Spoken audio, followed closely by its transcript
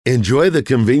Enjoy the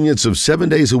convenience of 7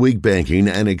 days a week banking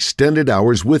and extended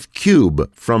hours with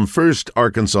Cube from First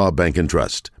Arkansas Bank and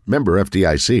Trust. Member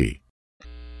FDIC.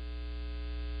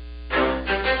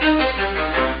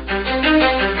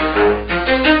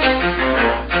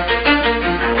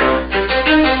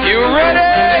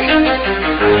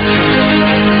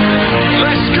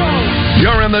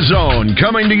 You're in the zone,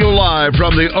 coming to you live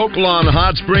from the Oaklawn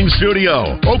Hot Springs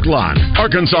Studio. Oaklawn,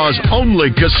 Arkansas's only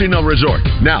casino resort.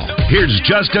 Now, here's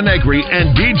Justin Acree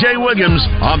and DJ Williams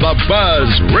on the Buzz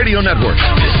Radio Network.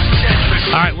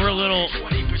 All right, we're a little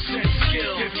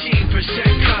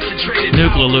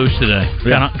nuclear loose today.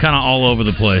 Kind of all over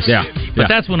the place. Yeah. But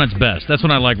that's when it's best. That's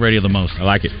when I like radio the most. I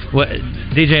like it. Well,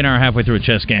 DJ and I are halfway through a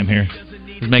chess game here.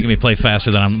 He's making me play faster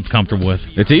than I'm comfortable with.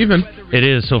 It's even. It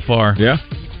is so far. Yeah.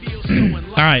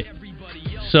 All right.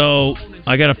 So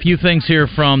I got a few things here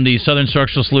from the Southern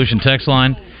Structural Solution text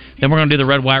line. Then we're going to do the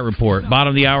Red White Report. Bottom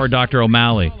of the hour, Dr.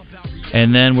 O'Malley.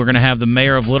 And then we're going to have the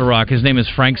mayor of Little Rock. His name is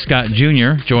Frank Scott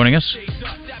Jr. joining us.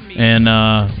 And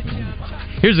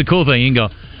here's the cool thing. You can go,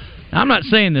 I'm not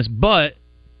saying this, but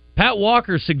Pat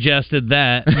Walker suggested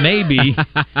that maybe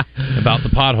about the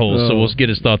potholes. So we'll get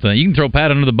his thoughts on that. You can throw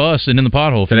Pat under the bus and in the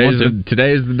pothole if you want to.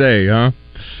 Today is the day, huh?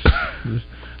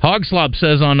 Hogslob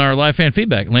says on our live fan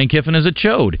feedback, Lane Kiffin is a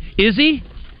chode. Is he?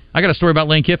 I got a story about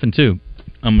Lane Kiffin, too.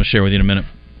 I'm going to share with you in a minute.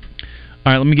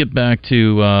 All right, let me get back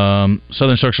to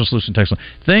Southern Structural Solution text line.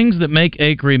 Things that make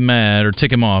Acree mad or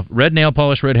tick him off. Red nail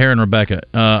polish, red hair, and Rebecca.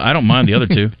 I don't mind the other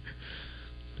two.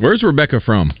 Where's Rebecca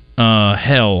from?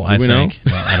 Hell, I think.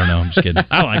 Well, I don't know. I'm just kidding.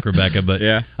 I like Rebecca, but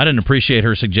yeah. I didn't appreciate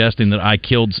her suggesting that I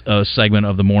killed a segment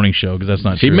of the morning show because that's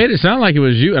not true. She made it sound like it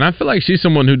was you, and I feel like she's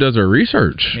someone who does her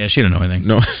research. Yeah, she didn't know anything.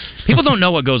 No. People don't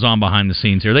know what goes on behind the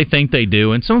scenes here. They think they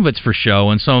do, and some of it's for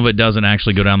show, and some of it doesn't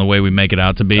actually go down the way we make it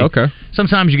out to be. Okay.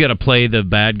 Sometimes you got to play the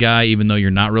bad guy, even though you're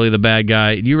not really the bad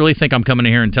guy. Do you really think I'm coming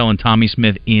in here and telling Tommy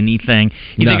Smith anything?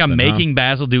 You think I'm making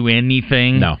Basil do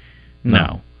anything? No.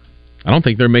 No. I don't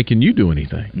think they're making you do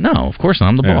anything. No, of course not.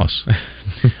 I'm the boss.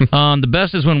 The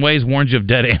best is when Waze warns you of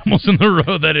dead animals in the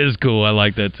road. That is cool. I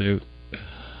like that, too.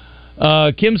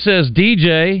 Kim says,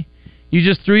 DJ, you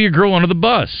just threw your girl under the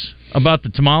bus about the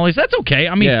tamales. That's okay.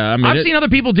 I mean I've seen other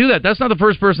people do that. That's not the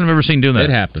first person I've ever seen doing that. It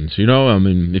happens. You know, I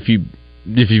mean, if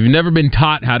you've never been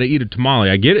taught how to eat a tamale,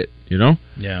 I get it, you know?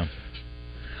 Yeah.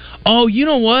 Oh, you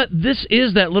know what? This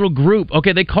is that little group.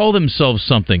 Okay, they call themselves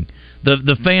something.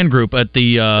 The fan group at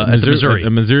the Missouri.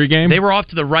 The Missouri game? They were off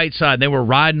to the right side. They were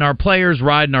riding our players,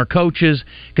 riding our coaches.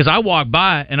 Because I walked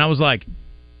by, and I was like,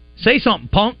 say something,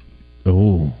 punk.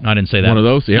 Oh. I didn't say that. One of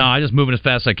those? Yeah. No, I just moving as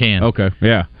fast as I can. Okay,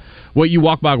 yeah. Well, you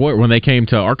walked by when they came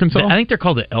to Arkansas? I think they're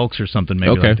called the Elks or something,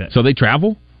 maybe like that. So they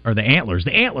travel? Or the Antlers.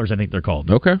 The Antlers, I think they're called.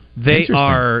 Okay. They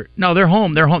are... No, they're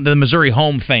home. They're home. The Missouri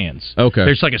home fans. Okay.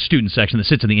 There's like a student section that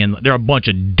sits in the end. They're a bunch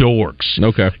of dorks.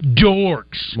 Okay.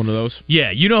 Dorks. One of those?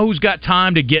 Yeah. You know who's got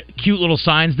time to get cute little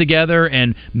signs together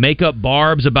and make up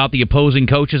barbs about the opposing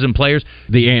coaches and players?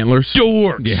 The Antlers.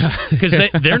 Dorks. Yeah. Because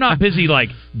they're not busy, like,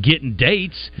 getting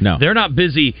dates. No. They're not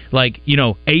busy, like,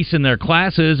 acing their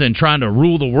classes and trying to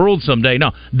rule the world someday.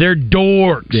 No. They're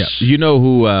dorks. Yeah. You know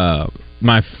who...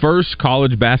 my first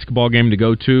college basketball game to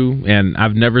go to, and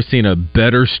I've never seen a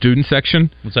better student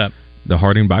section. What's that? The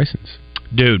Harding Bisons.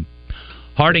 Dude,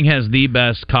 Harding has the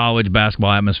best college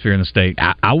basketball atmosphere in the state.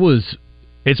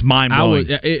 It's mind-blowing.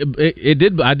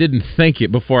 I didn't think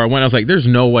it before I went. I was like, there's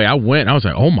no way. I went. I was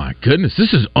like, oh, my goodness,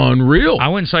 this is unreal. I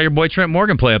went and saw your boy Trent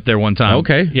Morgan play up there one time.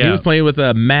 Okay. Yeah. He was playing with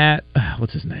Matt.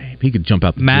 What's his name? He could jump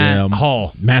out the gym. Matt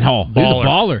Hall. He's a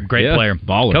baller. Great player.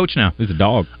 Baller. Coach now. He's a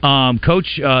dog.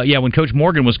 Coach, when Coach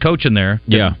Morgan was coaching there.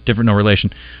 Yeah. Different, no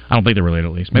relation. I don't think they're related,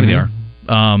 at least. Maybe they are.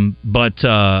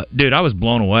 Dude, I was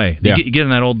blown away. Yeah. You get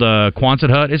in that old Quonset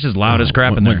hut, it's as loud as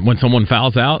crap in there. When someone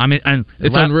fouls out? I mean,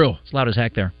 it's unreal. It's loud as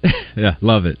heck there. Yeah,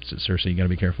 love it. Cersei, you got to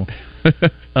be careful.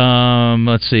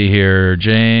 Let's see here.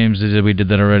 James, we did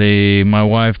that already. My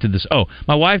wife did this. Oh,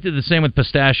 my wife did the same with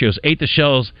pistachios. Ate the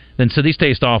shells, then said these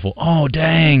taste awful. Oh,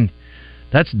 dang.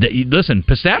 Listen,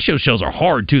 pistachio shells are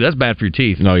hard, too. That's bad for your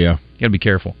teeth. Oh, yeah. You got to be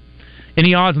careful.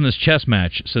 Any odds on this chess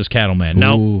match, says Cattleman?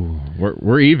 No. Nope.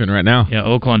 We're even right now. Yeah,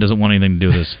 Oaklawn doesn't want anything to do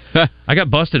with this. I got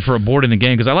busted for a board in the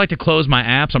game because I like to close my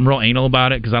apps. I'm real anal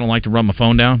about it because I don't like to run my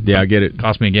phone down. Yeah, I get it.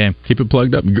 Cost me a game. Keep it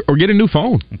plugged up. Or get a new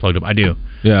phone. I'm plugged up. I do.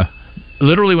 Yeah.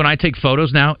 Literally, when I take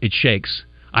photos now, it shakes.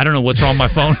 I don't know what's wrong with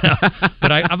my phone now.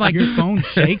 But I'm like... Your phone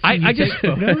shakes when you take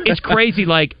photos? It's crazy.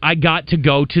 Like, I got to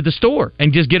go to the store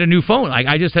and just get a new phone. Like,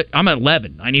 I'm at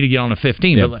 11. I need to get on a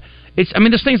 15. Yeah. But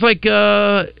this thing's like,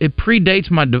 it predates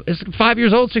it's 5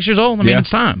 years old, 6 years old. I mean, It's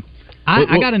time.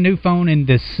 I got a new phone in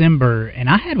December, and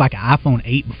I had like an iPhone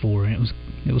 8 before, and it was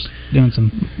It was doing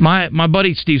some. My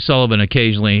buddy Steve Sullivan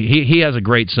occasionally he has a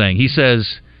great saying. He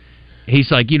says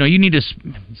he's like, you need to.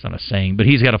 It's not a saying, but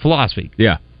he's got a philosophy.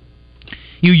 Yeah.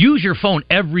 You use your phone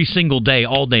every single day,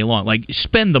 all day long. Like,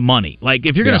 spend the money. Like,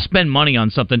 if you're going to spend money on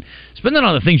something, spend it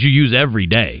on the things you use every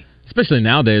day. Especially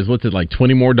nowadays, what's it, like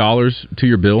 $20 more to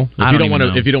your bill? If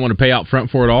you don't want to pay out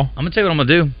front for it all? I'm going to tell you what I'm going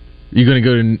to do. You're going to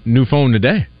go to new phone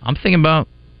today. I'm thinking about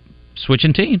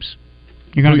switching teams.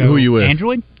 You're going to go who you with?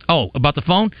 Android? Oh, about the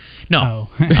phone? No.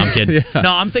 Oh. I'm kidding. Yeah. No,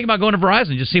 I'm thinking about going to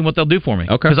Verizon, just seeing what they'll do for me.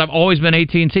 Okay. Because I've always been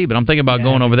AT&T, but I'm thinking about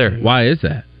going over there. Why is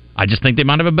that? I just think they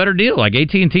might have a better deal. Like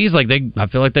AT&T's, I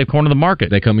feel like they've cornered the market.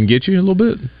 They come and get you a little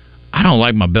bit? I don't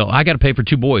like my bill. I got to pay for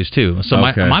two boys too, so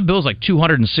my bill's like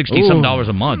 $260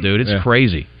 a month, dude. It's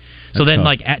crazy. So then,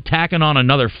 tough. Tacking on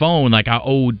another phone, like I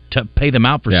owe to pay them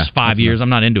out for 5 years. I'm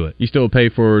not into it. You still pay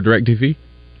for DirecTV?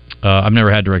 I've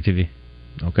never had DirecTV.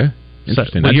 Okay,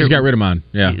 interesting. So, I just got rid of mine.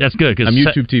 Yeah, that's good. Cause I'm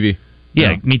YouTube TV.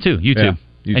 Yeah, me too. YouTube.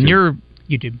 Yeah, YouTube. And you're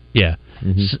YouTube. Yeah.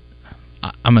 Mm-hmm. So,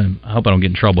 I hope I don't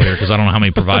get in trouble here because I don't know how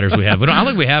many providers we have. I don't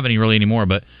think we have any really anymore,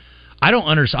 but I don't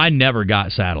understand. I never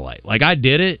got satellite. Like, I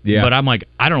did it, but I'm like,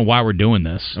 I don't know why we're doing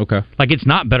this. Okay. Like, it's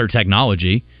not better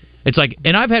technology. It's like,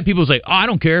 and I've had people say, I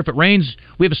don't care if it rains,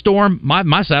 we have a storm,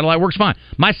 my satellite works fine.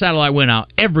 My satellite went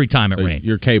out every time it rained.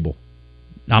 Your cable.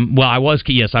 I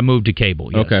moved to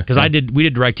cable. Yes, okay. Because we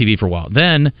did DirecTV for a while.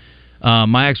 Then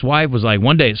my ex-wife was like,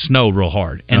 one day it snowed real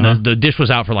hard, and the dish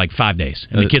was out for like 5 days,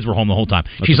 and the kids were home the whole time.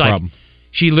 She's like, problem.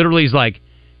 She literally is like,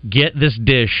 get this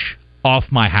dish off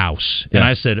my house. And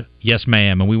I said, yes,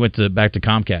 ma'am. And we went back to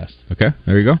Comcast. Okay,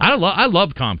 there you go. I love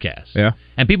Comcast. Yeah.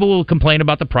 And people will complain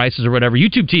about the prices or whatever.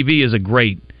 YouTube TV is a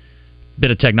great bit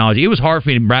of technology. It was hard for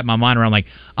me to wrap my mind around, like,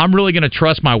 I'm really going to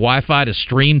trust my Wi-Fi to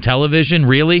stream television,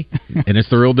 really? And it's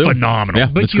the real deal. Phenomenal. Yeah,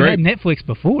 but you had Netflix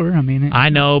before. I mean, I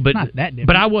know, but not that different.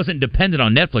 But I wasn't dependent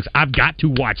on Netflix. I've got to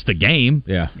watch the game.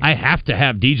 Yeah. I have to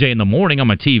have DJ in the morning on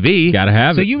my TV. Got to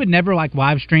have it. So you would never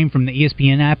live stream from the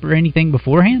ESPN app or anything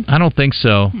beforehand? I don't think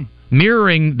so.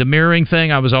 The mirroring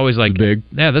thing, I was always like, big.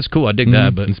 Yeah, that's cool. I dig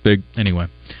that, but it's big. Anyway.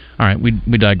 All right, we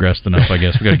digressed enough, I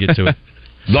guess. We got to get to it.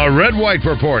 The Red White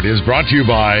Report is brought to you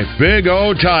by Big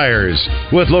O Tires,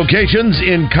 with locations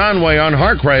in Conway on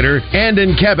Harkrider and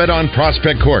in Cabot on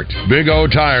Prospect Court. Big O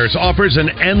Tires offers an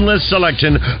endless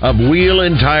selection of wheel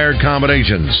and tire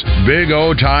combinations. Big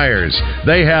O Tires,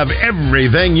 they have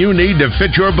everything you need to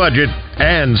fit your budget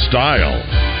and style.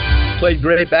 Played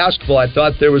great basketball. I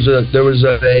thought there was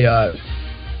a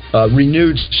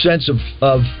renewed sense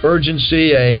of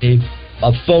urgency,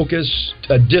 a focus,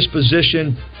 a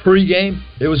disposition. Pre-game,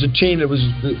 it was a team that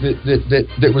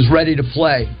was ready to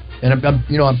play, and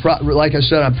I'm proud. Like I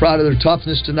said, I'm proud of their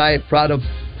toughness tonight. Proud of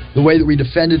the way that we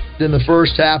defended in the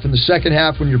first half. In the second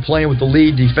half, when you're playing with the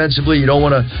lead defensively, you don't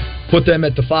want to put them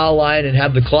at the foul line and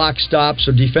have the clock stop.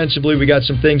 So defensively, we got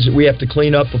some things that we have to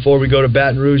clean up before we go to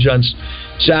Baton Rouge on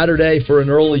Saturday for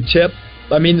an early tip.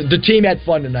 I mean, the team had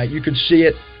fun tonight. You could see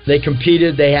it. They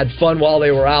competed. They had fun while they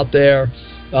were out there,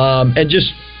 and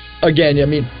just. Again, I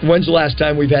mean, when's the last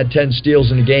time we've had 10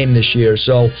 steals in a game this year?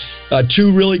 So,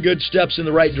 two really good steps in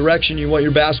the right direction. You want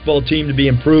your basketball team to be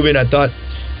improving. I thought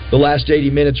the last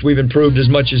 80 minutes we've improved as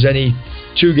much as any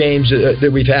two games that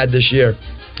we've had this year.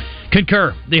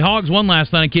 Concur. The Hogs won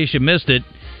last night, in case you missed it.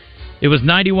 It was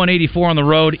 91-84 on the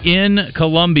road in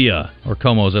Columbia, or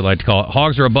Como as they like to call it.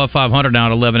 Hogs are above 500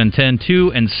 now at 11-10,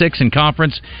 2-6 in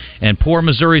conference, and poor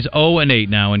Missouri's 0-8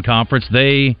 now in conference.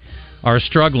 They are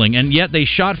struggling, and yet they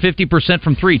shot 50%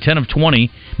 from three, 10 of 20,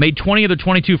 made 20 of their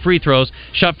 22 free throws,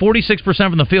 shot 46%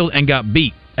 from the field, and got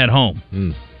beat at home.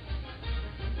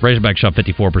 Razorbacks shot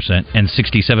 54% and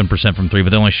 67% from three,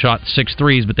 but they only shot 6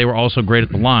 threes, but they were also great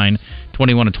at the line,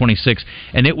 21 of 26.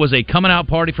 And it was a coming-out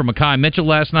party for Mekhi Mitchell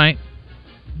last night.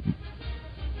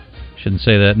 Shouldn't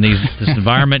say that in this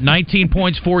environment. 19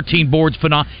 points, 14 boards,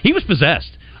 phenomenal. He was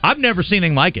possessed. I've never seen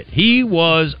anything like it. He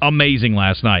was amazing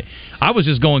last night. I was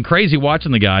just going crazy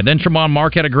watching the guy. Then Tremont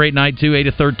Mark had a great night, too, 8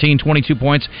 of 13, 22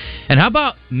 points. And how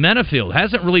about Menafield?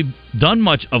 Hasn't really done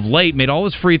much of late. Made all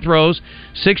his free throws,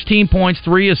 16 points,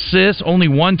 3 assists, only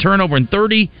 1 turnover in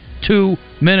 32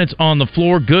 minutes on the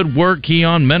floor. Good work,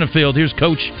 Keon Menafield. Here's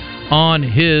Coach on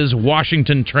his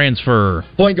Washington transfer.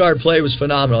 Point guard play was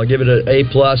phenomenal. I'll give it an A+.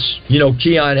 You know,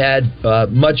 Keon had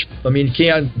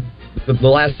Keon... The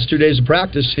last 2 days of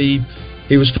practice, he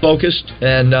was focused,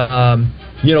 and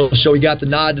so he got the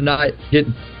nod tonight,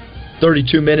 getting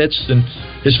 32 minutes, and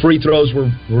his free throws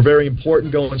were very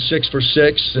important, going 6 for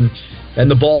 6,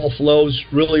 and the ball flows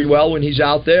really well when he's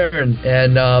out there,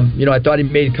 and I thought he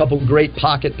made a couple great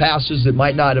pocket passes that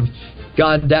might not have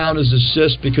gone down as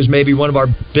assists because maybe one of our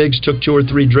bigs took 2 or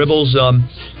 3 dribbles.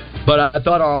 But I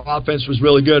thought our offense was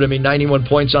really good. I mean, 91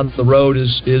 points on the road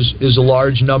is a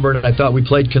large number, and I thought we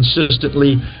played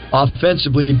consistently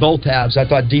offensively both halves. I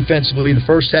thought defensively the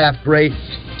first half great,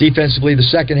 defensively the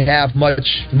second half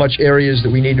much areas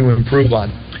that we need to improve on.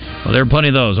 Well, there are plenty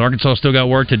of those. Arkansas still got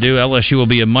work to do. LSU will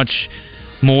be a much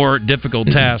more difficult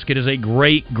task. It is a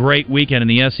great weekend in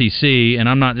the SEC, and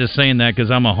I'm not just saying that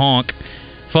because I'm a honk.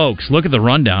 Folks, look at the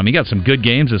rundown. You got some good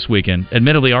games this weekend.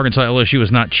 Admittedly, Arkansas LSU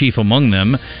is not chief among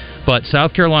them, but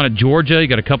South Carolina, Georgia, you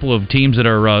got a couple of teams that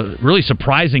are really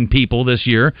surprising people this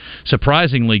year.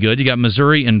 Surprisingly good. You got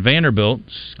Missouri and Vanderbilt.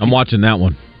 I'm watching that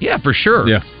one. Yeah, for sure.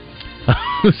 Yeah.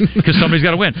 Because somebody's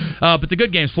got to win. But the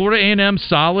good games, Florida A&M,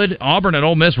 solid. Auburn and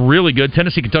Ole Miss, really good.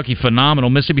 Tennessee, Kentucky, phenomenal.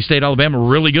 Mississippi State, Alabama,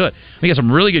 really good. We got some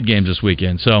really good games this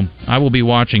weekend. So I will be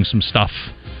watching some stuff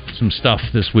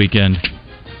this weekend.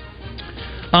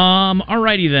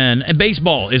 Alrighty then. And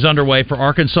baseball is underway for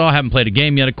Arkansas. I haven't played a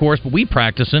game yet, of course, but we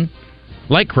practicing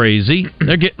like crazy.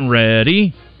 They're getting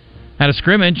ready. Had a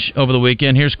scrimmage over the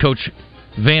weekend. Here's Coach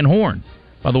Van Horn.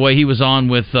 By the way, he was on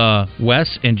with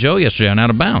Wes and Joe yesterday on Out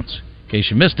of Bounds. In case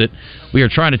you missed it, we are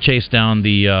trying to chase down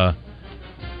the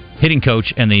hitting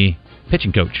coach and the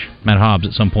pitching coach, Matt Hobbs,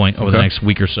 at some point over the next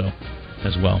week or so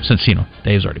as well, since,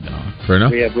 Dave's already been on. Fair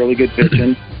enough. We have really good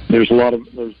pitching. There's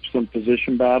some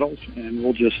position battles, and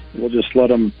we'll just let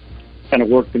them kind of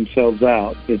work themselves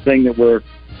out. The thing that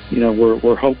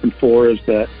we're hoping for is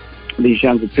that these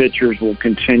younger pitchers will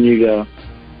continue to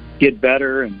get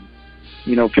better and,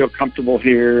 feel comfortable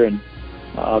here, and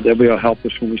they'll be able to help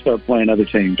us when we start playing other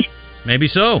teams. Maybe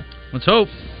so. Let's hope.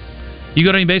 You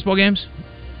go to any baseball games?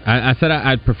 I said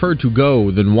I'd prefer to go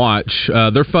than watch.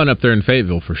 They're fun up there in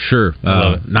Fayetteville for sure.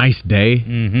 Nice day.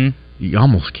 Mm-hmm. You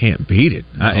almost can't beat it.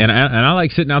 No. And I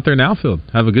like sitting out there in outfield.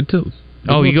 Have a good time.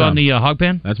 Oh, you go on the hog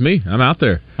pen? That's me. I'm out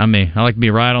there. I'm me. I like to be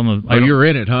right on the... Oh, you're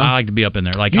in it, huh? I like to be up in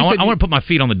there. Like I want to put my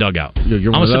feet on the dugout.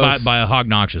 You're I want to sit by a hog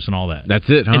noxious and all that. That's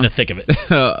it, huh? In the thick of it.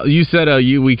 You said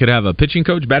we could have a pitching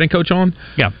coach, batting coach on?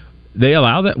 Yeah. They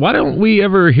allow that? Why don't we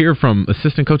ever hear from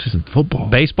assistant coaches in football?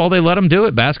 Baseball, they let them do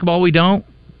it. Basketball, we don't.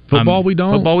 Football, we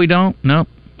don't? Football, we don't. No.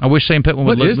 I wish St. Pittman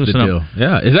would loosen up. What is the deal?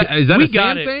 Yeah. Is that we a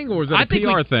Sam thing or is that a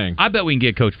PR thing? I bet we can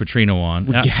get Coach Petrino on.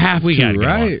 We have to,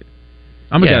 right?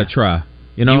 I'm going to try.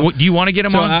 Do you want to get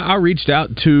him on? I reached out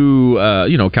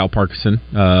to Cal Parkinson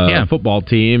football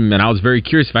team, and I was very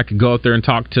curious if I could go out there and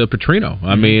talk to Petrino. Mm-hmm.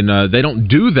 I mean, they don't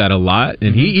do that a lot,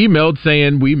 and he emailed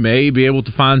saying we may be able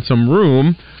to find some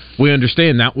room. We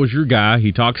understand that was your guy.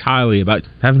 He talks highly about.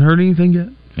 Haven't heard anything yet.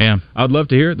 Yeah, I'd love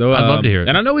to hear it though. I'd love to hear it,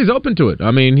 and I know he's open to it.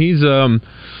 I mean, he's.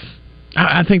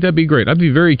 I think that'd be great. I'd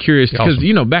be very curious because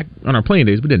back on our playing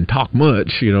days, we didn't talk much.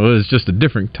 It was just a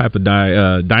different type of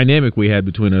dynamic we had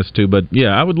between us two. But yeah,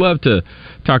 I would love to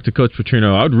talk to Coach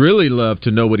Petrino. I would really love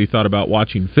to know what he thought about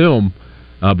watching film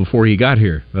before he got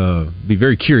here. Be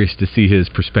very curious to see his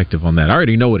perspective on that. I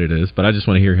already know what it is, but I just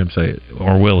want to hear him say it.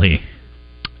 Or will he?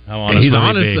 How honest he's will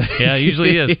honest. He be? Yeah, usually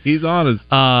he is. He's honest.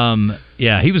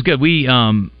 Yeah, he was good.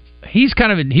 He's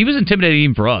he was intimidating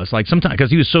even for us, like sometimes because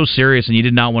he was so serious and you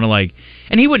did not want to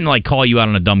and he wouldn't call you out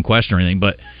on a dumb question or anything,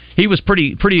 but he was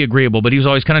pretty agreeable, but he was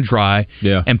always kind of dry.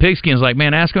 Yeah. And Pigskin's like,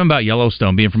 man, ask him about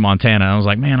Yellowstone being from Montana. And I was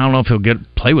like, man, I don't know if he'll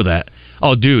play with that.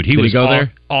 Oh, dude, Did he go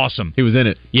there? Awesome. He was in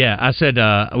it. Yeah, I said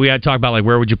we had talked about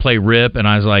where would you play Rip, and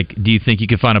I was like, do you think you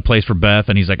could find a place for Beth?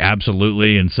 And he's like,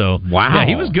 absolutely. And so, yeah,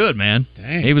 he was good, man.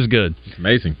 Dang. He was good. It's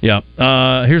amazing. Yeah.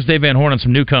 Here's Dave Van Horn on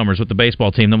some newcomers with the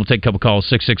baseball team. Then we'll take a couple calls.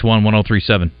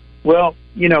 661-1037. Well,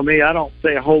 me, I don't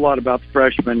say a whole lot about the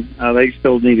freshmen. They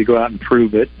still need to go out and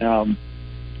prove it.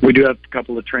 We do have a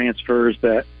couple of transfers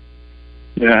that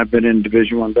have been in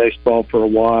Division I baseball for a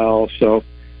while, so.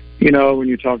 When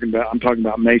I'm talking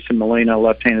about Mason Molina, a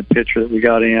left-handed pitcher that we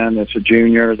got in. That's a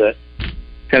junior that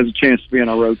has a chance to be in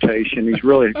our rotation. He's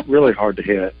really, really hard to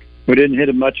hit. We didn't hit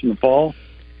him much in the fall.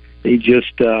 He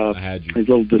just he's a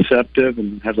little deceptive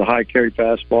and has a high carry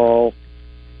fastball.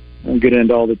 I won't get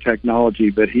into all the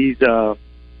technology, but he's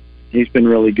been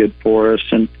really good for us.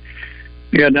 And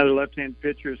we got another left-handed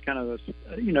pitcher who's kind of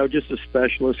just a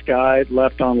specialist guy,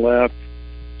 left on left.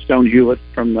 Stone Hewlett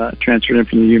transferred in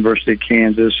from the University of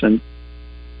Kansas, and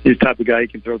he's the type of guy you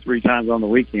can throw 3 times on the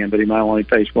weekend, but he might only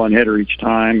face one hitter each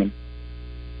time.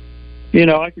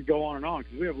 And I could go on and on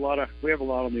because we have a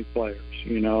lot of new players.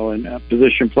 And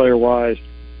position player wise,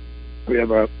 we have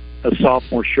a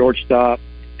sophomore shortstop.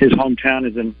 His hometown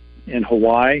is in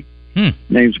Hawaii.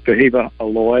 Name's Pahiva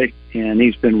Aloy, and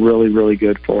he's been really, really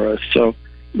good for us. So,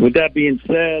 with that being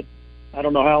said. I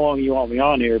don't know how long you want me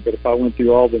on here, but if I went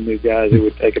through all the new guys, it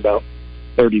would take about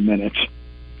 30 minutes.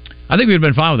 I think we'd have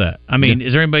been fine with that. I mean,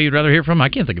 is there anybody you'd rather hear from? I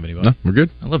can't think of anybody. No, we're good.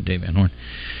 I love Dave Van Horn.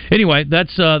 Anyway,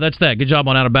 that's that. Good job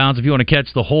on Out of Bounds. If you want to catch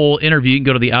the whole interview, you can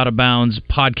go to the Out of Bounds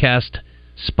podcast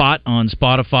spot on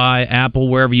Spotify, Apple,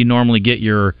 wherever you normally get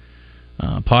your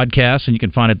podcasts, and you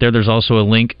can find it there. There's also a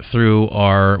link through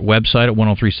our website at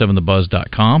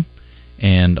 1037thebuzz.com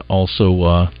and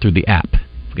also through the app.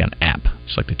 We've got an app,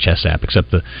 just like the chess app, except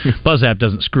the Buzz app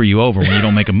doesn't screw you over when you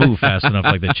don't make a move fast enough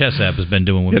like the chess app has been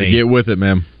doing with me. Get with it,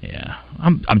 man. Yeah.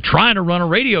 I'm trying to run a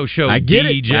radio show, I get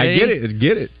DJ. it. I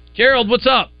get it. Gerald, what's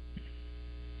up?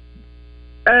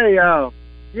 Hey, I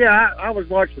was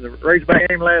watching the Razorback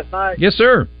game last night. Yes,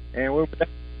 sir. And we were down.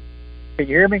 Can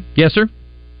you hear me? Yes, sir.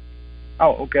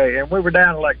 Oh, okay. And we were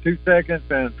down to like 2 seconds,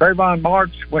 and Trayvon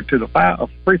Marks went to the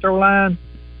free throw line.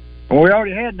 And we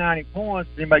already had 90 points.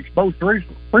 He makes both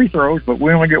free throws, but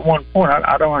we only get 1 point.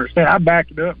 I don't understand. I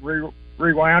backed it up,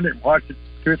 rewound it, and watched it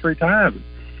 2 or 3 times.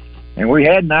 And we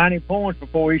had 90 points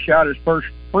before he shot his first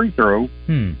free throw.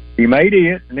 He made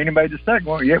it, and then he made the second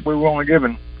one, yet we were only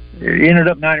given – it ended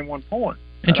up 91 points.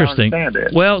 Interesting.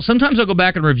 Well, sometimes I'll go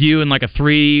back and review, and like a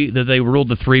 3 that they ruled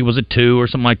the 3 was a 2 or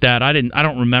something like that. I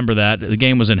don't remember that. The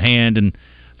game was in hand, and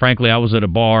frankly, I was at a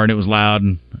bar and it was loud,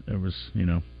 and there was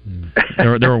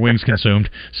there were wings consumed.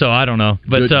 So I don't know,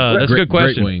 but that's a good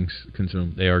question. Great wings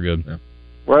consumed. They are good. Yeah.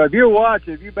 Well,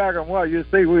 if you back on well, you'll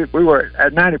see we were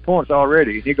at 90 points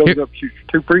already. He goes up, shoots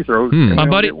 2 free throws. My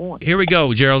buddy, here we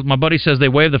go, Gerald. My buddy says they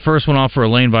waived the first one off for a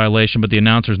lane violation, but the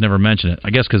announcers never mentioned it.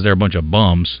 I guess because they're a bunch of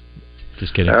bums.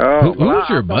 Just kidding. Who's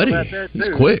your buddy? He's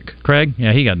quick. Craig?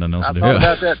 Yeah, he got nothing else to do. I thought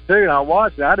about that too, and I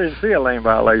watched it. I didn't see a lane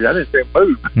violation. I didn't see a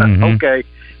move. Mm-hmm. Okay.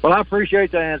 Well, I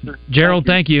appreciate the answer. Gerald,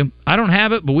 thank you. I don't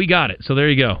have it, but we got it. So there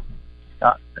you go.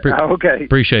 Okay.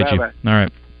 Appreciate Bye-bye. you. All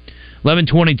right.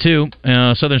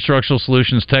 1122, Southern Structural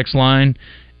Solutions text line,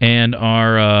 and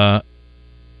our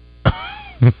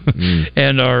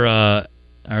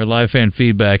our live fan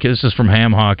feedback. This is from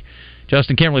Hamhawk.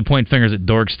 Justin, can't really point fingers at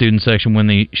dork student section when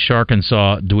the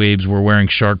Sharkensaw dweebs were wearing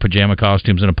shark pajama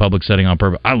costumes in a public setting on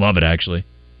purpose. I love it, actually.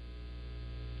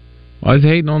 I was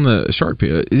hating on the shark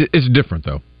people. It's different,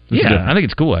 though. It's different. I think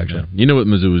it's cool, actually. Yeah. You know what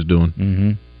Mizzou was doing.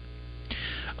 Mm-hmm.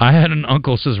 I had an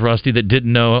uncle, says Rusty, that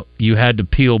didn't know you had to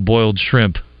peel boiled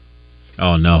shrimp.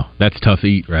 Oh, no. That's tough to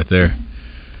eat right there.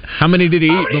 How many did he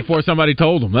eat before somebody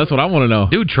told him? That's what I want to know.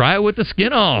 Dude, try it with the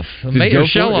skin off. Make your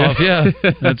shell off. Yeah,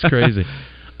 that's crazy.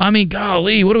 I mean,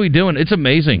 golly, what are we doing? It's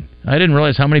amazing. I didn't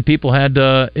realize how many people had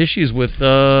issues with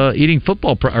eating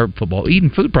eating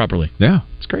food properly. Yeah.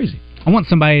 It's crazy. I want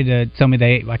somebody to tell me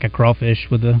they ate like a crawfish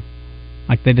with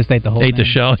they just ate the whole thing. The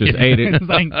shell. Just ate it.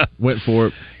 Went for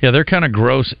it. Yeah, they're kind of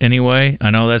gross anyway.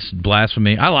 I know that's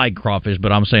blasphemy. I like crawfish,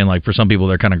 but I'm saying like for some people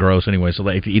they're kind of gross anyway, so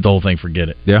if you eat the whole thing, forget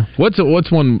it. Yeah. What's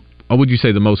one, what would you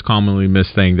say the most commonly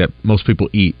missed thing that most people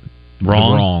eat?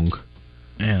 Wrong.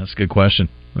 Yeah, that's a good question.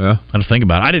 Yeah. I had to think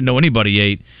about it. I didn't know anybody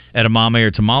ate edamame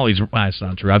or tamales. Well, that's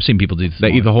not true. I've seen people do They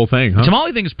eat the whole thing, huh? The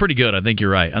tamale thing is pretty good. I think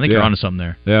you're right. I think you're onto something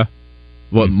there. Yeah.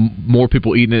 What, more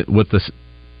people eating it with this...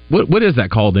 What is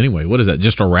that called anyway? What is that?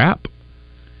 Just a wrap?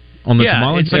 On the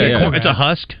tamale? It's like it's a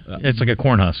husk. It's like a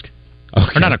corn husk.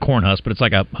 Okay. Or not a corn husk, but it's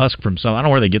like a husk from some... I don't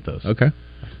know where they get those. Okay.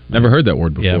 Never heard that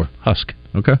word before. Yeah, husk.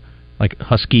 Okay. Like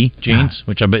husky jeans,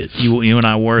 which I bet you and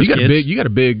I wore as kids. You got a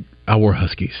big... I wore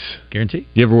huskies. Guarantee?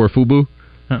 You ever wear FUBU?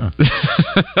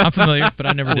 I'm familiar, but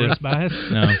I never did. No. I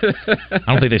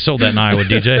don't think they sold that in Iowa,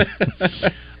 DJ.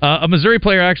 A Missouri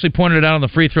player actually pointed it out on the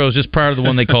free throws just prior to the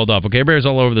one they called off. Okay, everybody's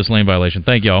all over this lane violation.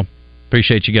 Thank y'all.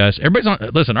 Appreciate you guys. Everybody's on.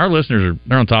 Listen, our listeners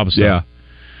they're on top of stuff. Yeah.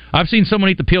 I've seen someone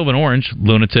eat the peel of an orange,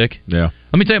 lunatic. Yeah.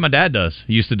 Let me tell you what my dad does.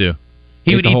 He used to do.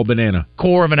 He would eat the whole eat banana.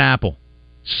 Core of an apple.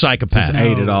 Psychopath. Just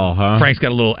ate it all, huh? Frank's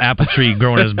got a little apple tree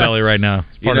growing in his belly right now.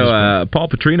 Paul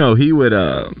Petrino, he would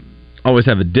always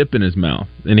have a dip in his mouth,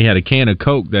 and he had a can of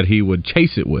Coke that he would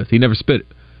chase it with. He never spit it.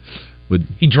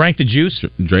 He drank the juice?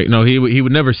 No, he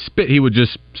would never spit. He would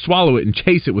just swallow it and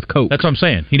chase it with Coke. That's what I'm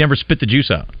saying. He never spit the juice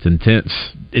out. It's intense.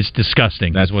 It's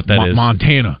disgusting. That's what that is.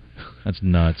 Montana. That's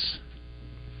nuts.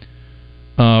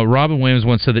 Robin Williams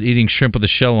once said that eating shrimp with a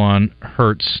shell on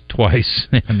hurts twice.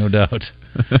 No doubt.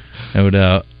 No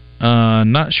doubt.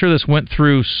 Not sure this went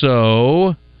through,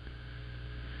 so...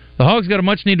 The Hogs got a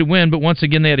much-needed win, but once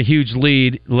again they had a huge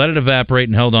lead, let it evaporate,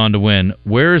 and held on to win.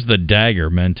 Where's the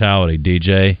dagger mentality,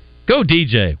 DJ? Go,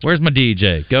 DJ. Where's my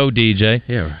DJ? Go, DJ.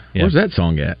 Yeah. Where's that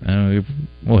song at?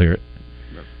 We'll hear it.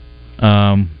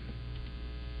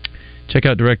 Check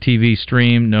out DirecTV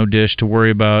Stream, no dish to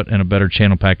worry about, and a better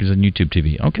channel package than YouTube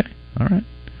TV. Okay, all right.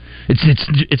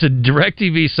 It's a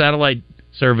DirecTV satellite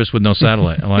service with no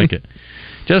satellite. I like it.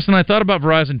 Justin, I thought about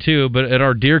Verizon too, but at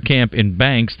our deer camp in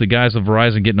Banks, the guys of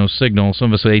Verizon get no signal.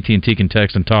 Some of us at AT&T can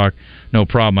text and talk, no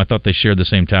problem. I thought they shared the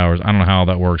same towers. I don't know how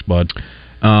that works, bud.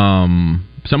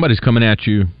 Somebody's coming at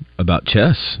you about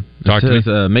chess. Talk to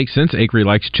me. Makes sense. Acre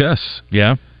likes chess.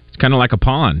 Yeah. It's kind of like a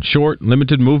pawn. Short,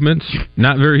 limited movements,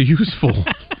 not very useful.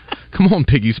 Come on,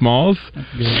 Piggy Smalls.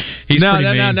 He's pretty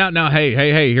mean. Now,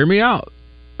 hey, hear me out.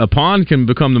 A pawn can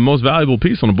become the most valuable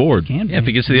piece on a board. Yeah, if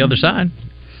he gets to the other side.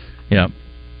 Yeah.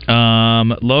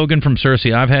 Logan from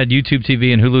Searcy. I've had YouTube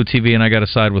TV and Hulu TV, and I got to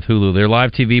side with Hulu. Their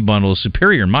live TV bundle is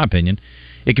superior, in my opinion.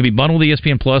 It can be bundled with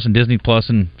ESPN Plus and Disney Plus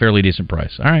in fairly decent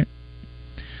price. All right.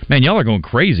 Man, y'all are going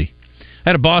crazy. I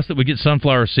had a boss that would get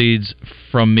sunflower seeds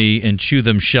from me and chew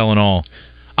them shell and all.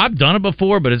 I've done it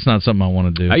before, but it's not something I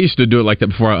want to do. I used to do it like that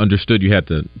before I understood you had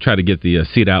to try to get the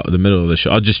seed out in the middle of the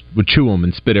shell. I just would chew them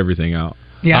and spit everything out.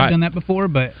 Yeah, I've done that before,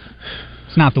 but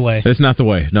it's not the way. It's not the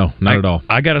way. No, not at all.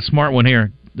 I got a smart one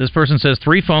here. This person says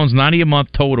 3 phones, $90 a month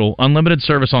total, unlimited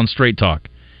service on Straight Talk.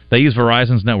 They use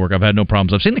Verizon's network. I've had no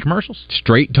problems. I've seen the commercials.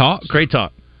 Straight Talk? Straight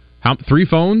Talk. How 3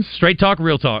 phones? Straight Talk,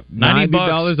 Real Talk.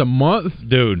 $90 a month?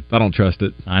 Dude. I don't trust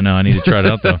it. I know. I need to try it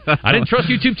out, though. I didn't trust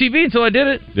YouTube TV until I did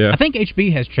it. Yeah. I think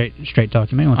HB has Straight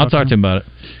Talk. You may want to I'll talk to him about it.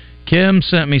 Kim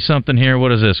sent me something here.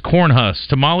 What is this? Corn husks.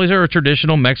 Tamales are a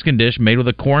traditional Mexican dish made with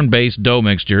a corn-based dough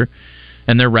mixture,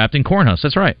 and they're wrapped in corn husks.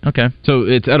 That's right. Okay. So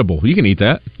it's edible. You can eat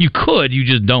that. You could. You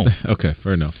just don't. Okay.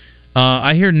 Fair enough.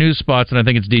 I hear news spots, and I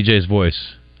think it's DJ's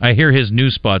voice. I hear his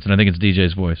news spots, and I think it's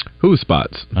DJ's voice. Whose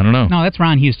spots? I don't know. No, that's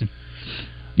Ryan Houston.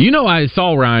 You know, I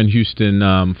saw Ryan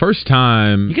Houston first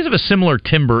time. You guys have a similar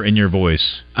timbre in your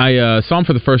voice. I saw him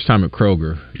for the first time at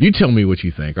Kroger. You tell me what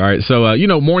you think. All right, so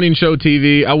morning show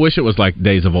TV. I wish it was like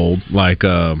days of old, like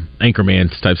Anchorman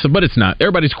type stuff, but it's not.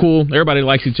 Everybody's cool. Everybody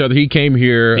likes each other. He came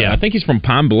here. Yeah. I think he's from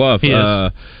Pine Bluff. He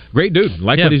is. Great dude.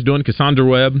 Like what he's doing. Cassandra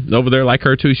Webb over there, like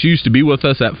her too. She used to be with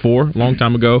us at 4 a long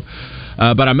time ago.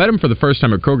 But I met him for the first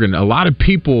time at Kroger, and a lot of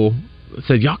people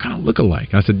said, y'all kind of look alike.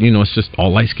 I said, it's just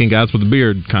all light-skinned guys with a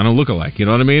beard kind of look alike. You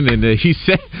know what I mean? And he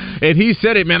said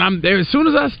it, man. I'm there as soon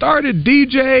as I started.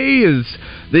 DJ is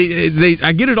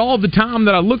I get it all the time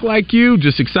that I look like you.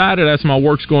 Just excited. That's my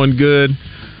work's going good.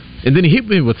 And then he hit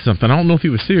me with something. I don't know if he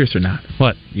was serious or not.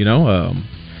 What?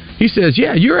 He says,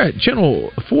 yeah, you're at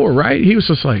Channel 4, right? He was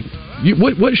just like,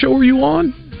 what show were you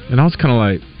on? And I was kind of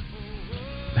like,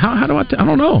 How do I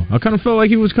don't know. I kind of felt like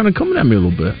he was kind of coming at me a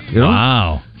little bit.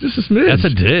 Wow. Just a smidge. That's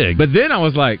a dig. But then I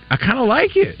was like, I kind of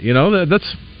like it.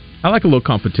 I like a little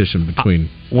competition between.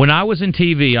 When I was in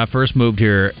TV, I first moved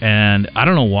here, and I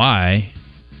don't know why,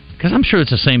 because I'm sure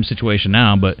it's the same situation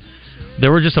now, but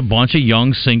there were just a bunch of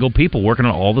young single people working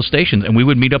on all the stations, and we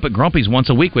would meet up at Grumpy's once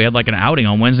a week. We had like an outing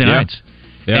on Wednesday nights.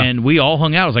 Yeah. And we all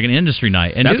hung out. It was like an industry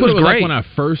night. And that's it was what it was great. like when I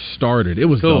first started. It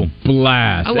was a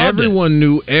blast. I loved everyone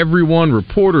knew everyone.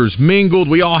 Reporters mingled.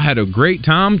 We all had a great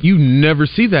time. You never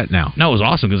see that now. No, it was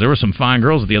awesome because there were some fine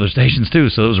girls at the other stations too,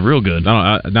 so it was real good.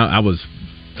 I was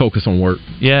focused on work.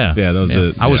 Yeah. Yeah, that was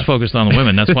it. I was focused on the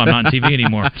women. That's why I'm not on TV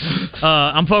anymore.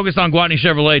 I'm focused on Gwatney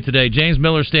Chevrolet today. James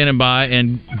Miller standing by,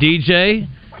 and DJ...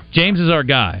 James is our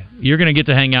guy. You're going to get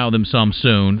to hang out with him some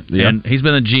soon. Yep. And he's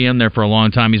been a GM there for a long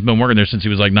time. He's been working there since he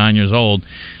was like 9 years old.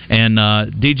 And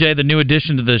DJ, the new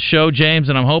addition to the show, James,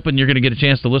 and I'm hoping you're going to get a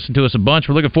chance to listen to us a bunch.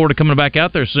 We're looking forward to coming back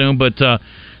out there soon. But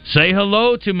say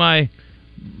hello to my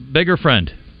bigger friend.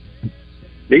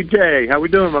 DJ, how we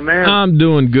doing, my man? I'm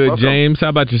doing good, Welcome. James. How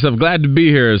about yourself? Glad to be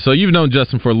here. So you've known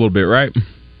Justin for a little bit, right?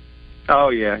 Oh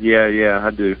yeah, I do. Yeah,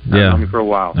 I've known him for a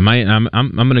while. I'm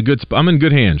in a good I'm in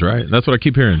good hands, right? That's what I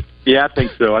keep hearing. Yeah, I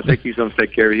think so. I think he's going to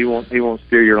take care of you. He won't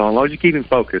steer you wrong. As long as you keep him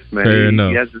focused, man. Fair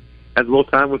enough. He has a little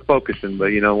time with focusing, but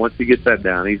once he gets that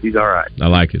down, he's all right. I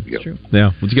like it. True.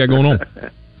 Yeah. What you got going on?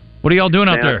 What are y'all doing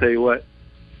out there? I'll tell you what.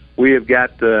 We have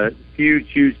got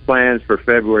huge plans for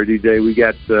February, DJ. We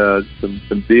got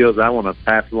some deals I want to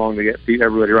pass along to get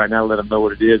everybody right now, let them know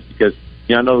what it is, because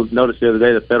I noticed the other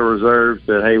day the Federal Reserve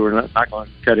said, hey, we're not going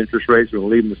to cut interest rates. We're going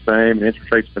to leave them the same. And interest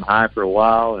rates have been high for a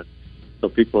while, and so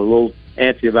people are a little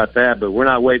antsy about that. But we're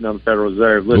not waiting on the Federal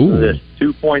Reserve. Listen to this: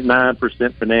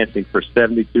 2.9% financing for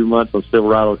 72 months on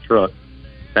Silverado trucks.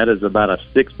 That is about a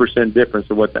 6% difference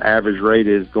of what the average rate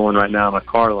is going right now on a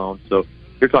car loan. So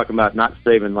you're talking about not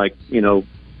saving like $1,000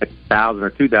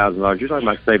 or $2,000. You're talking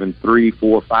about saving $3,000,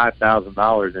 $4,000,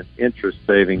 $5,000 in interest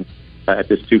savings at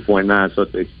this 2.9. So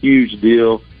it's a huge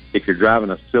deal. If you're driving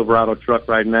a Silverado truck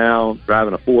right now,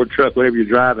 driving a Ford truck, whatever you're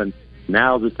driving,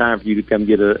 now's the time for you to come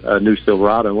get a new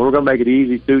Silverado. And we're going to make it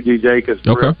easy too, DJ, because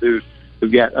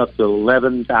we've got up to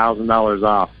 $11,000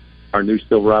 off our new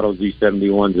Silverado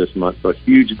Z71s this month. So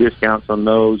huge discounts on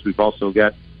those. We've also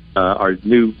got our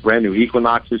brand new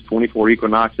Equinoxes, 24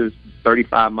 Equinoxes,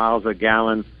 35 miles a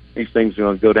gallon. These things are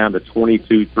going to go down to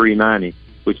 $22,390,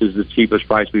 which is the cheapest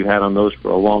price we've had on those for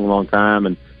a long, long time,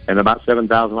 and about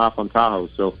 $7,000 off on Tahoe.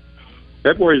 So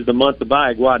February is the month to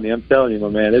buy a Gwatney. I'm telling you, my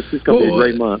man, it's just going to be a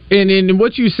great month. And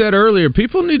what you said earlier,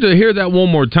 people need to hear that one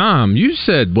more time. You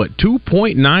said,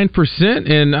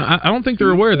 2.9%? And I don't think they're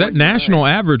aware that national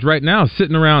average right now is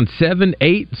sitting around 7,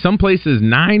 8, some places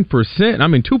 9%. I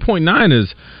mean, 2.9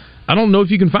 is, I don't know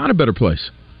if you can find a better place.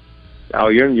 Oh,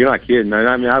 you're not kidding.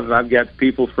 I mean, I've got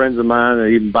people, friends of mine, that are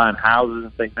even buying houses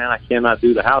and think, man, I cannot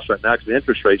do the house right now because the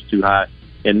interest rate's too high.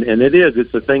 And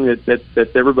it's a thing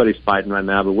that everybody's fighting right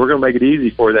now. But we're going to make it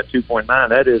easy for you. That 2.9,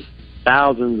 that is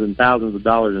thousands and thousands of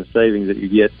dollars in savings that you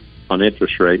get on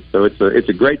interest rates. So it's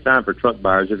a great time for truck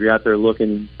buyers. If you're out there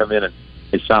looking, come in and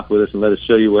shop with us and let us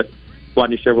show you what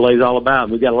Gwatney Chevrolet is all about.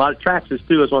 And we've got a lot of Traxxas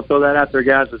too. I just want to throw that out there,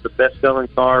 guys. It's the best-selling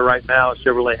car right now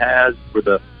Chevrolet has. We're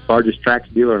the largest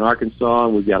Traxxas dealer in Arkansas,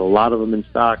 and we've got a lot of them in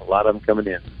stock, a lot of them coming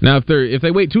in. Now, if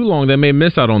they wait too long, they may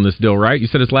miss out on this deal, right? You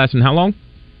said it's lasting how long?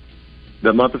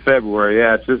 The month of February,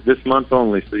 yeah. It's just this month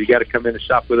only, so you got to come in and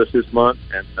shop with us this month,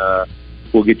 and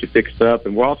we'll get you fixed up.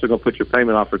 And we're also going to put your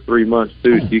payment off for 3 months,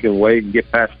 too, so you can wait and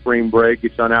get past spring break,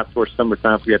 get you on out towards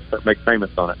summertime so you have to start making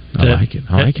payments on it. I like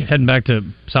it. Heading back to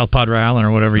South Padre Island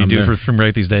or whatever you do for spring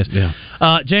break these days. Yeah.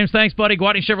 James, thanks, buddy.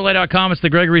 GwatneyChevrolet.com. It's the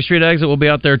Gregory Street exit. We'll be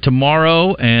out there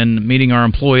tomorrow and meeting our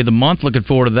employee of the month. Looking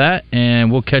forward to that,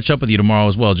 and we'll catch up with you tomorrow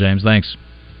as well, James. Thanks.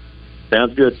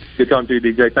 Sounds good. Good talking to you,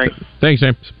 DJ. Thanks. Thanks,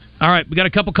 James. All right, we got a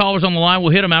couple callers on the line.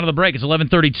 We'll hit them out of the break. It's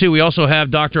 11:32. We also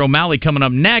have Dr. O'Malley coming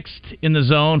up next in the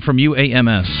zone from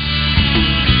UAMS.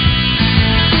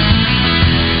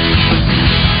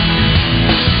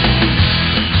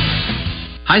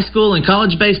 High school and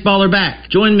college baseball are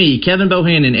back. Join me, Kevin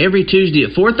Bohannon, every Tuesday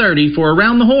at 4:30 for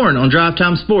Around the Horn on Drive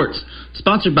Time Sports,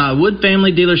 sponsored by Wood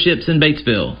Family Dealerships in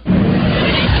Batesville.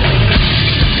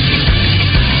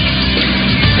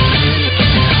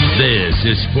 This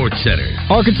is Sports Center.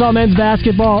 Arkansas men's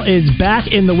basketball is back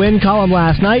in the win column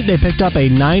last night. They picked up a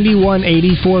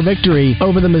 91-84 victory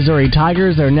over the Missouri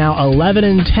Tigers. They're now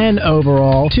 11-10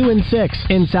 overall, 2-6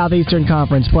 in Southeastern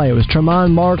Conference play. It was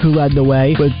Tremont Mark who led the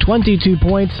way with 22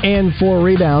 points and 4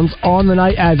 rebounds on the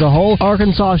night as a whole.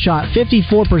 Arkansas shot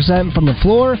 54% from the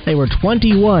floor. They were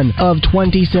 21 of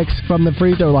 26 from the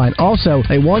free throw line. Also,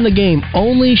 they won the game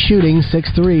only shooting 6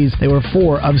 threes. They were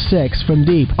 4 of 6 from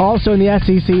deep. Also in the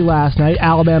SEC last night,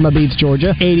 Alabama beats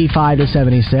Georgia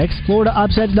 85-76. Florida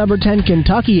upsets number 10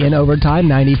 Kentucky in overtime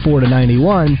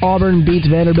 94-91. Auburn beats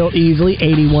Vanderbilt easily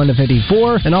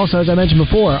 81-54. And also, as I mentioned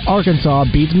before, Arkansas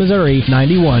beats Missouri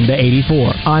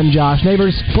 91-84. I'm Josh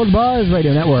Neighbors for the Buzz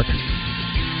Radio Network.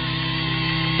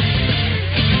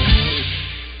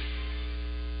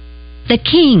 The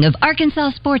king of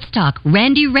Arkansas sports talk,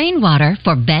 Randy Rainwater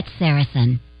for Bet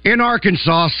Saracen. In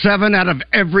Arkansas, 7 out of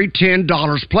every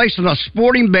 $10 placed on a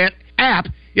sporting bet app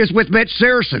is with Bet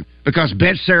Saracen, because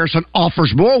Bet Saracen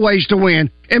offers more ways to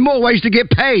win and more ways to get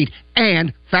paid,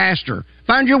 and faster.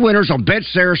 Find your winners on Bet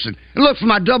Saracen and look for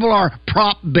my Double R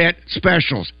prop bet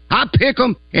specials. I pick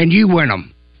them and you win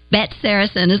them. Bet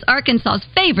Saracen is Arkansas's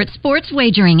favorite sports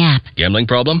wagering app. Gambling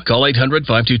problem? Call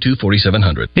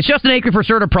 800-522-4700. It's Justin Acri for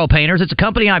CertaPro Painters. It's a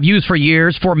company I've used for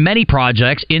years for many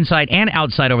projects, inside and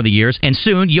outside over the years, and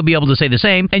soon you'll be able to say the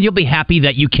same, and you'll be happy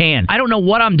that you can. I don't know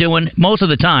what I'm doing most of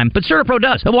the time, but CertaPro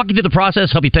does. They'll walk you through the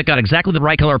process, help you pick out exactly the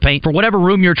right color of paint for whatever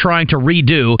room you're trying to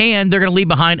redo, and they're going to leave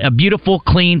behind a beautiful,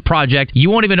 clean project. You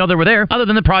won't even know they were there, other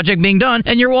than the project being done,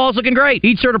 and your wall's looking great.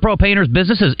 Each CertaPro Painters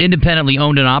business is independently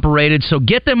owned and operated, so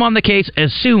get them on the case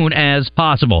as soon as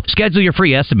possible. Schedule your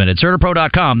free estimate at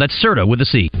CertaPro.com. That's Certa with a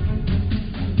C.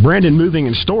 Brandon Moving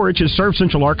and Storage has served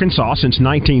Central Arkansas since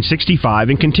 1965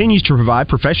 and continues to provide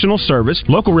professional service,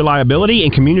 local reliability,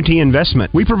 and community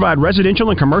investment. We provide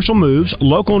residential and commercial moves,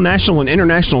 local, national, and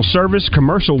international service,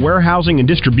 commercial warehousing and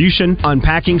distribution,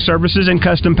 unpacking services, and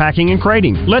custom packing and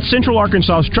crating. Let Central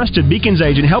Arkansas's trusted Beacons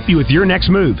agent help you with your next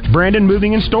move. Brandon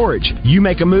Moving and Storage. You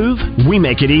make a move, we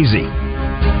make it easy.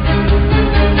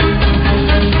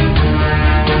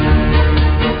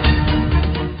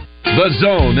 The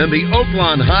Zone in the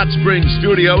Oaklawn Hot Springs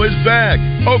studio is back.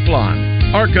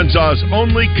 Oaklawn, Arkansas's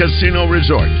only casino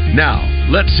resort. Now,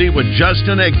 let's see what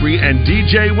Justin Acri and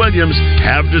DJ Williams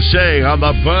have to say on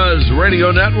the Buzz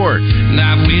Radio Network.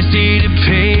 I've wasted a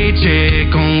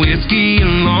paycheck on whiskey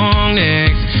and long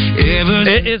necks.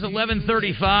 It is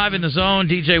 11:35 in the Zone.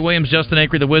 DJ Williams, Justin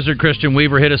Acri, the Wizard, Christian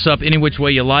Weaver. Hit us up any which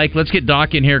way you like. Let's get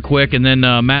Doc in here quick, and then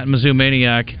Matt Mizzou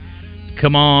Maniac.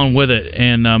 Come on with it.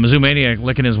 And Mizzou Maniac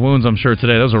licking his wounds, I'm sure,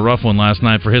 today. That was a rough one last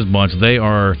night for his bunch. They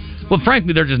are Well,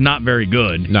 frankly, they're just not very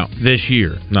good. This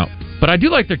year. No. But I do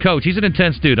like their coach. He's an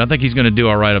intense dude. I think he's going to do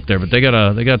all right up there. But they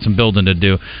got some building to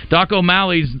do. Doc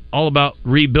O'Malley's all about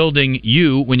rebuilding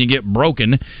you when you get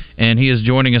broken, and he is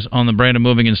joining us on the Brandon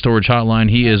Moving and Storage Hotline.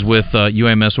 He is with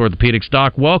UMS Orthopedics.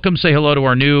 Doc, welcome. Say hello to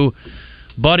our new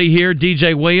buddy here.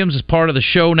 DJ Williams is part of the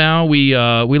show now. We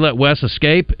let Wes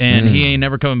escape, and he ain't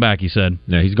never coming back. He said.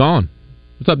 Yeah, he's gone.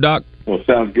 What's up, Doc? Well,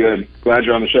 sounds good. Glad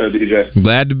you're on the show, DJ.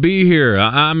 Glad to be here.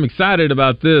 I'm excited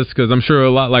about this because I'm sure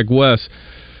a lot like Wes.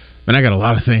 And I got a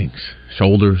lot of things: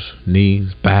 shoulders,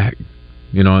 knees, back.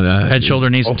 Head, shoulder,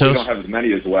 knees, and toes. We don't have as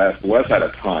many as Wes. Wes had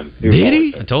a ton. Did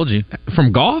he? I told you.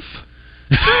 From golf?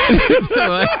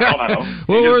 I don't know.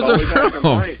 What was it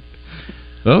from?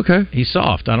 Okay. He's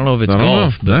soft. I don't know if it's I don't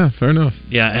golf. know. Yeah, fair enough.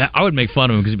 Yeah, I would make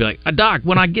fun of him because he'd be like, Doc,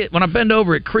 when I bend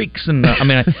over, it creaks. And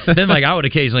then like I would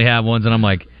occasionally have ones, and I'm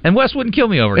like, and Wes wouldn't kill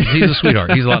me over it because he's a sweetheart.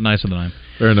 He's a lot nicer than I am.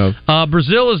 Fair enough.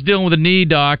 Brazil is dealing with a knee,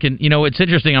 Doc, and it's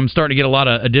interesting. I'm starting to get a lot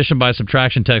of addition by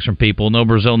subtraction texts from people. No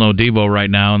Brazil, no Debo right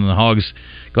now, and the Hogs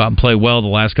go out and play well the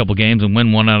last couple games and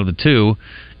win one out of the two.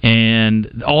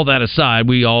 And all that aside,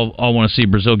 we all want to see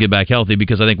Brazil get back healthy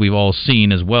because I think we've all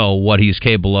seen as well what he's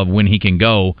capable of when he can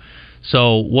go.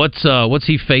 So what's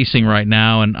he facing right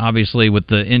now? And obviously with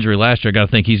the injury last year, I got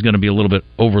to think he's going to be a little bit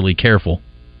overly careful.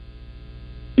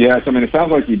 Yes, it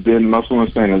sounds like he didn't. Most of them were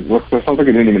saying it sounds like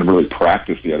he didn't even really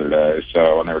practice the other day.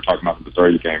 So when they were talking about the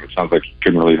Missouri game, it sounds like he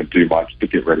couldn't really even do much to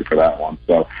get ready for that one.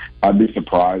 So I'd be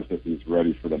surprised if he's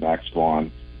ready for the next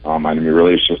one.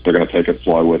 Really, it's just they're going to take it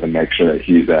slow with and make sure that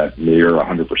he's at near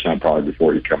 100% probably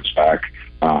before he comes back.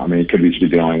 He could be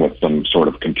dealing with some sort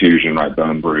of contusion, right,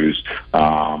 bone bruise,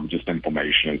 just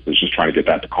inflammation. So it's just trying to get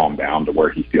that to calm down to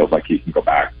where he feels like he can go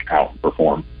back out and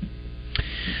perform.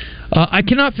 I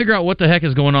cannot figure out what the heck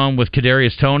is going on with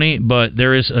Kadarius Toney, but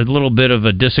there is a little bit of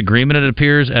a disagreement, it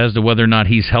appears, as to whether or not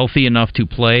he's healthy enough to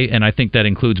play, and I think that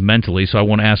includes mentally, so I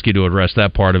want to ask you to address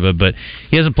that part of it. But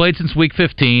he hasn't played since Week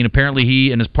 15. Apparently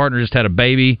he and his partner just had a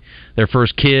baby, their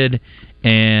first kid,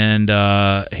 and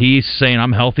he's saying,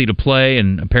 I'm healthy to play,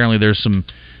 and apparently there's some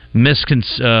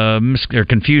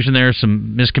confusion there,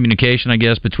 some miscommunication, I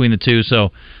guess, between the two.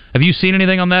 So have you seen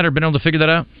anything on that or been able to figure that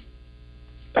out?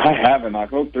 I haven't. I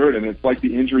go through it, and it's like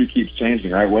the injury keeps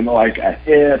changing, right? When like a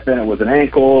hip, and it was an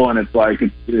ankle, and it's like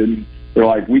they're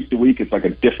like week to week, it's like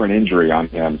a different injury on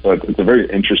him. So it's a very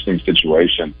interesting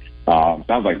situation.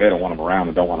 Sounds like they don't want him around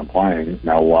and don't want him playing.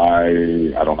 Now, why?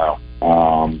 I don't know.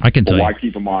 I can tell you. Why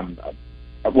keep him on?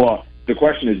 Well, the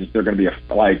question is they're going to be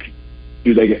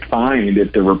do they get fined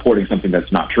if they're reporting something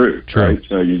that's not true? True. Right?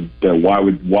 So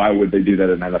why would they do that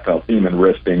in an NFL team and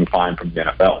risk being fined from the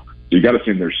NFL? You got to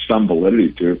assume there's some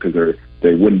validity to it because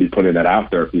they wouldn't be putting that out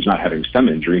there if he's not having some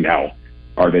injury. Now,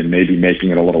 are they maybe making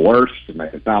it a little worse to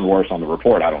make it sound worse on the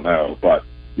report? I don't know, but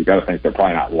you got to think they're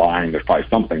probably not lying. There's probably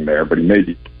something there, but he may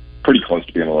be pretty close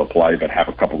to being able to play, but have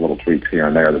a couple little tweaks here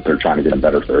and there that they're trying to get him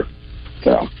better through.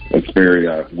 So it's a very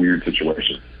weird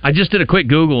situation. I just did a quick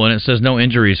Google, and it says no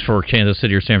injuries for Kansas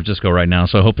City or San Francisco right now,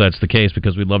 so I hope that's the case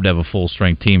because we'd love to have a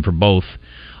full-strength team for both.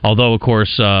 Although, of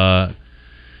course,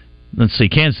 let's see,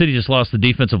 Kansas City just lost the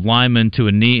defensive lineman to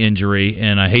a knee injury,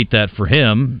 and I hate that for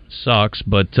him. Sucks,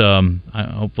 but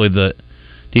hopefully the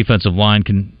defensive line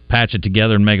can patch it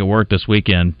together and make it work this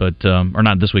weekend, or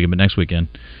not this weekend, but next weekend.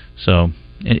 So,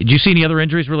 did you see any other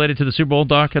injuries related to the Super Bowl,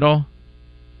 Doc, at all?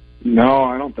 No,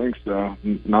 I don't think so.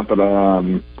 Not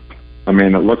that,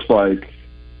 it looks like,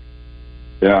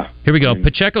 yeah. Here we go.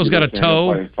 Pacheco's got a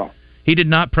toe. He did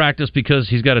not practice because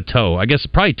he's got a toe. I guess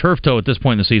probably turf toe at this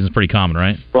point in the season is pretty common,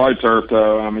 right? Probably turf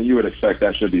toe. You would expect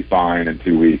that should be fine in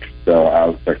 2 weeks. So I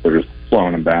would expect they're just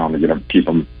slowing him down to keep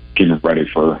him ready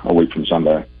for a week from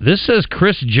Sunday. This says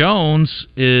Chris Jones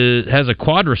has a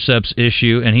quadriceps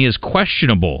issue, and he is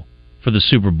questionable for the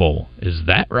Super Bowl. Is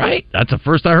that right? That's the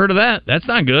first I heard of that. That's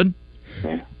not good.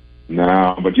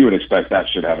 No, but you would expect that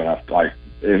should have enough,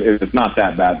 if it's not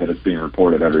that bad that it's being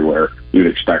reported everywhere, you'd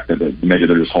expect that maybe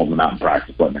they're just holding them out in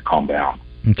practice, letting it calm down.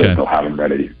 Okay. They'll have him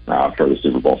ready for the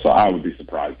Super Bowl. So I would be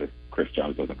surprised if Chris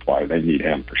Jones doesn't play. They need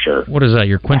him for sure. What is that,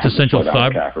 your quintessential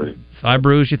thigh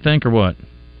bruise, you think, or what?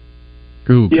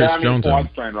 Ooh, Chris yeah, Jones. Quad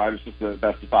strain, right? It's just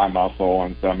that's the thigh muscle,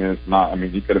 and so it's not.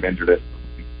 He could have injured it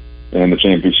in the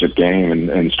championship game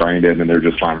and strained it, and they're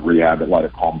just trying to rehab it, let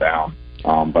it calm down.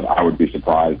 But I would be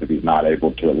surprised if he's not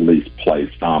able to at least play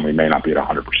some. He may not be at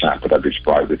 100%, but I'd be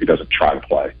surprised if he doesn't try to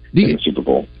play in the Super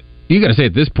Bowl. You got to say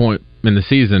at this point in the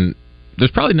season, there's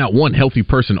probably not one healthy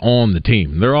person on the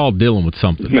team. They're all dealing with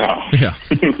something. No. Yeah.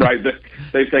 Right.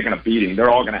 They've taken a beating. They're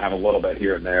all going to have a little bit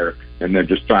here and there, and they're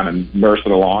just trying to nurse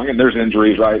it along. And there's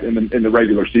injuries, right? In the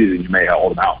regular season, you may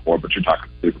hold them out for, but you're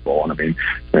talking Super Bowl. And I mean,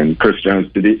 and Chris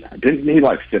Jones, didn't he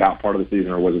like sit out part of the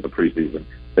season, or was it the preseason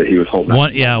that he was holding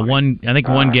out?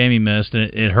 One game he missed,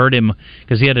 and it hurt him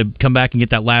because he had to come back and get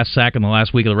that last sack in the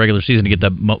last week of the regular season to get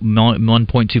that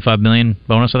 $1.25 million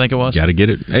bonus, I think it was. Got to get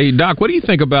it. Hey, Doc, what do you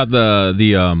think about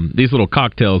these little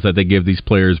cocktails that they give these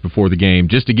players before the game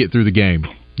just to get through the game?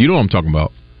 You know what I'm talking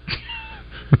about.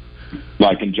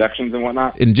 Like injections and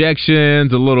whatnot?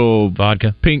 Injections, a little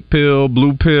vodka, pink pill,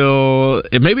 blue pill.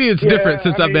 Maybe it's different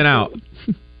since I've been out.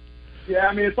 Yeah,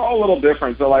 I mean, it's all a little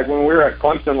different. So, like, when we were at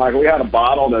Clemson, like, we had a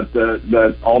bottle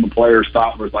that all the players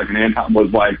thought was like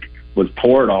was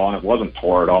Toradol, and it wasn't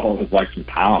Toradol. It was like some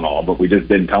Tylenol, but we just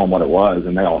didn't tell them what it was,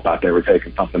 and they all thought they were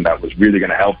taking something that was really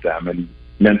going to help them and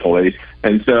mentally.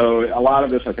 And so a lot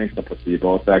of this, I think, is the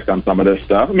placebo effect on some of this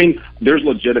stuff. I mean, there's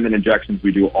legitimate injections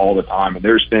we do all the time, and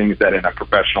there's things that in a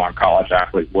professional and college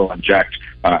athlete will inject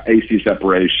AC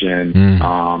separation in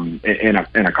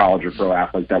a college or pro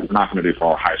athlete that we're not going to do for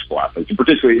our high school athletes. And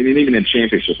particularly, I mean, even in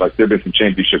championships, like there have been some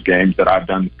championship games that I've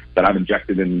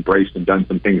injected and embraced and done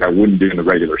some things I wouldn't do in the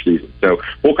regular season. So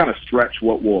we'll kind of stretch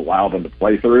what will allow them to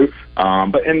play through.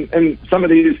 But in some of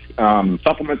these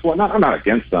supplements, I'm not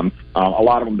against them. A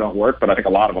lot of them don't work, but I think a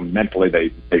lot of them mentally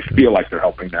they feel like they're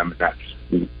helping them, and that's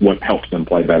what helps them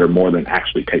play better more than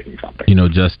actually taking something. You know,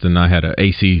 Justin, I had an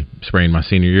AC sprain my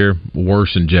senior year.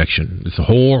 Worst injection. It's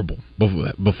horrible.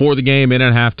 Before the game and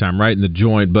at halftime, right in the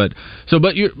joint. But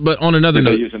on another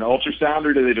note, do they use an ultrasound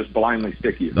or do they just blindly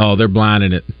stick you? Oh, they're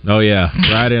blinding it. Oh yeah,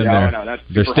 right in there. No, that's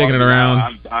they're sticking it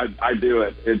around. I do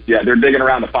it. They're digging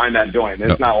around to find that joint.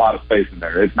 There's not a lot of space in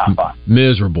there. It's not fun.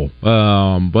 Miserable.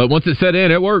 But once it set in,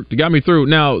 it worked. It got me through.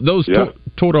 Now those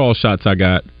Toradol shots I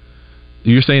got.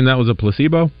 You're saying that was a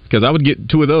placebo? Because I would get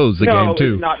 2 of those a game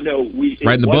too. Right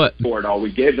in the butt. Toradol.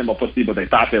 We gave them a placebo. They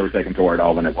thought they were taking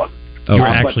Toradol, and it wasn't. Oh,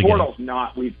 but Toradol's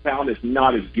not. We've found it's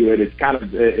not as good. It's kind of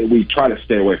we try to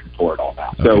stay away from Toradol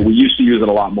now. So we used to use it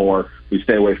a lot more. We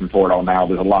stay away from Toradol now.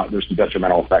 There's some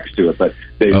detrimental effects to it. But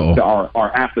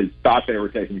our athletes thought they were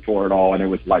taking Toradol, and it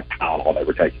was like Tylenol they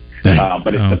were taking.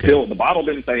 But it's the pill. The bottle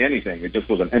didn't say anything. It just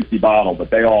was an empty bottle.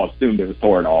 But they all assumed it was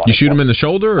Toradol. You shoot them in the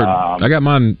shoulder? Or I got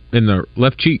mine in the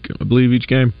left cheek, I believe, each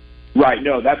game. Right,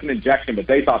 no, that's an injection, but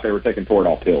they thought they were taking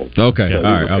Toradol pills. Okay, so all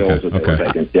right,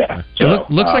 okay. Yeah. So,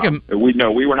 looks like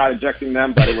we were not injecting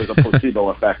them, but it was a placebo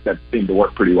effect that seemed to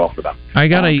work pretty well for them.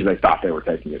 Because they thought they were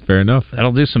taking it. Fair enough.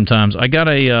 That'll do sometimes. I got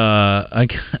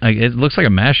it looks like a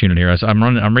MASH unit here.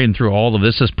 I'm reading through all of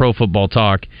this. This is Pro Football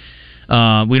Talk.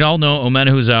 We all know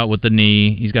Omenahu's out with the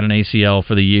knee. He's got an ACL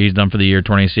for the year. He's done for the year,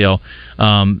 torn ACL.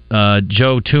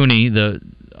 Joe Tooney, the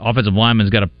offensive lineman, has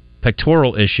got a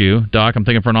pectoral issue. Doc, I'm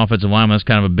thinking for an offensive lineman, that's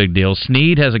kind of a big deal.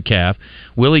 Snead has a calf.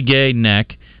 Willie Gay,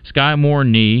 neck. Sky Moore,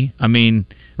 knee. I mean,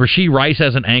 Rashee Rice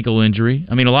has an ankle injury.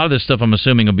 I mean, a lot of this stuff I'm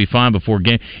assuming will be fine before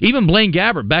game. Even Blaine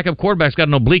Gabbert, backup quarterback's got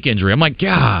an oblique injury. I'm like,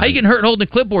 God, how you getting hurt holding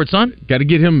the clipboard, son? Got to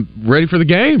get him ready for the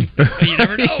game. You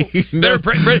never know.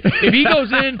 If he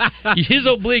goes in, his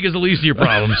oblique is the least of your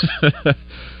problems.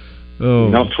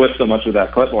 Don't twist so much with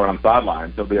that clipboard on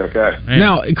sidelines. He'll be okay.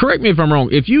 Now, correct me if I'm wrong.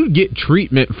 If you get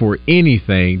treatment for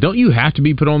anything, don't you have to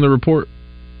be put on the report?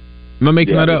 Am I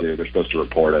making that up? They're supposed to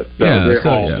report it. So they're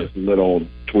all just little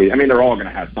tweaks. I mean, they're all going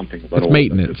to have something little it's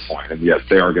maintenance. At this point. And yes,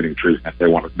 they are getting treatment.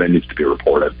 They needs to be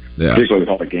reported. Yeah. Particularly with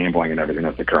all the gambling and everything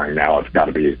that's occurring now, it's got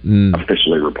to be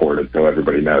officially reported so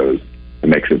everybody knows and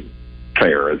makes it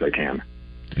fair as they can.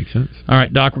 Makes sense. All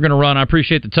right, Doc, we're going to run. I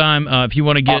appreciate the time. If you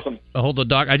want to get a hold of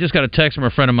Doc, I just got a text from a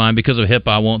friend of mine because of HIPAA.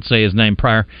 I won't say his name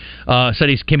prior. Said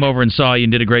he came over and saw you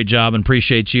and did a great job and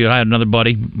appreciate you. I had another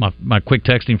buddy, my quick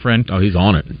texting friend. Oh, he's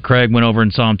on it. Craig went over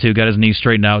and saw him too. Got his knees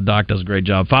straightened out. Doc does a great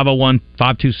job.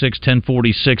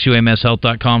 501-526-1046,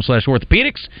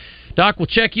 umshealth.com/orthopedics. Doc, we'll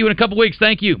check you in a couple weeks.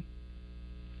 Thank you.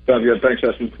 Sounds good. Thanks,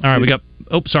 Justin. All right, we got...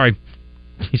 Oh, sorry.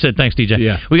 He said thanks, DJ.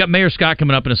 Yeah. We got Mayor Scott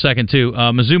coming up in a second, too.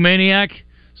 Mizzou Maniac...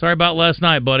 Sorry about last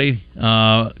night, buddy.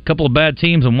 A couple of bad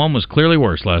teams, and one was clearly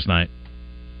worse last night.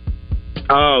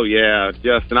 Oh, yeah,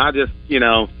 Justin. I just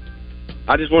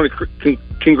want to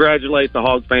congratulate the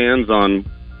Hog fans on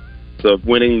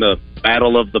winning the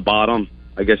battle of the bottom,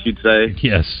 I guess you'd say.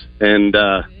 Yes. And,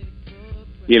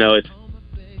 it's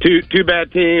two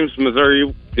bad teams.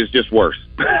 Missouri is just worse.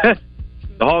 The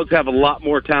Hogs have a lot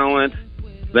more talent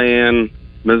than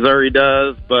Missouri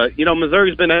does, but,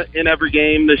 Missouri's been in every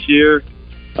game this year.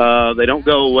 They don't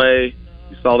go away.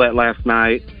 You saw that last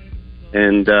night.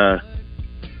 And,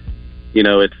 you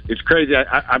know, it's crazy.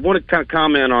 I want to kind of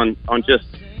comment on just,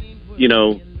 you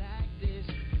know,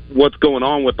 what's going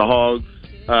on with the Hogs.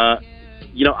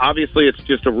 You know, obviously it's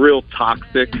just a real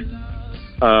toxic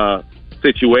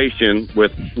situation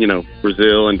with, you know,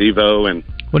 Brazile and Devo. And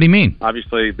what do you mean?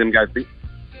 Obviously, them guys.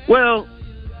 Well,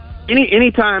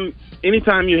 anytime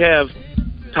you have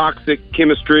toxic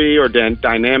chemistry or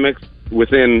dynamics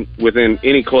within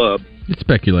any club, it's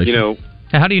speculation. You know,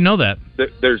 how do you know that?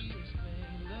 There's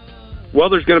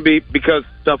going to be, because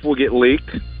stuff will get leaked.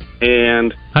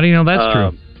 And how do you know that's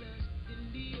true?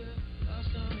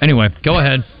 Anyway, go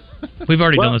ahead. We've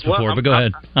already done this before, but go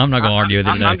ahead. I'm not going to argue with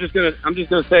you today. I'm just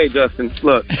gonna say, Justin,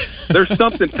 look, there's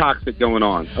something toxic going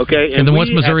on, okay? And then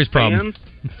what's Missouri's problem?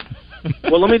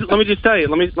 Well, let me just tell you.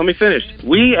 Let me finish.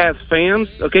 We as fans,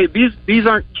 okay, these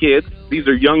aren't kids. These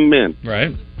are young men.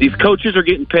 Right. These coaches are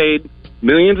getting paid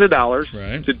millions of dollars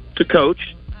to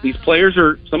coach. These players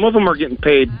some of them are getting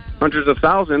paid hundreds of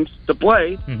thousands to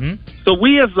play. Mm-hmm. So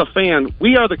we as the fan,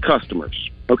 we are the customers,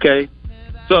 okay?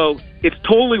 So it's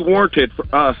totally warranted for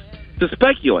us to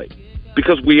speculate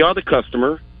because we are the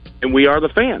customer and we are the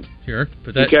fan. Sure,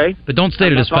 but but don't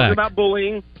state it as fact. I'm not talking about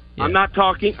bullying. Yeah. I'm not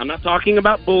talking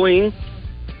about bullying.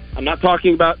 I'm not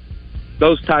talking about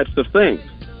those types of things.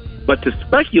 But to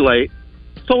speculate,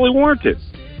 it's totally warranted.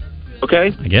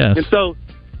 Okay? I guess. And so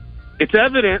it's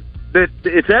evident that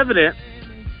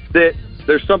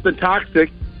there's something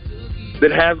toxic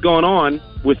that has gone on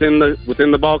within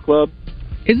the ball club.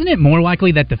 Isn't it more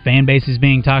likely that the fan base is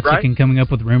being toxic and coming up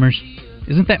with rumors?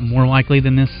 Isn't that more likely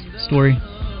than this story?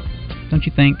 Don't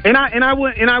you think? And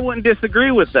I wouldn't disagree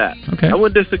with that. Okay. I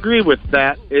would disagree with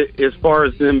that as far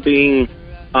as them being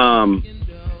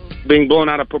blown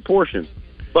out of proportion.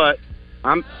 But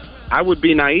I would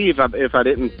be naive if I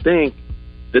didn't think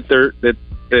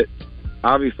that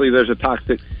obviously there's a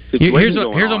toxic situation here's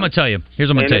going what I'm going to tell you.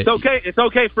 It's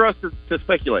okay for us to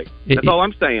speculate. That's all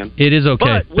I'm saying. It is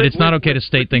okay, but it's not okay to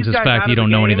state things as fact you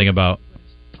don't know anything about.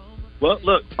 Well,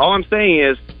 look, all I'm saying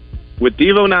is, with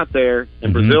Devo not there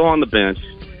and Brazile on the bench,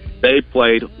 they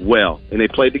played well and they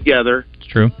played together. It's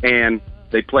true, and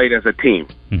they played as a team.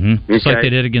 Mm-hmm. Just like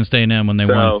they did against A&M when they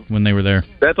won, when they were there.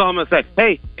 That's all I'm going to say.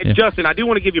 Hey, Justin, I do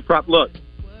want to give you a prop. Look,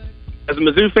 as a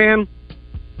Mizzou fan,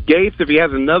 Gates, if he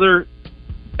has another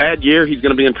bad year, he's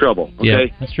going to be in trouble. Okay, yeah,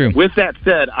 that's true. With that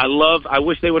said, I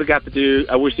wish they would have got your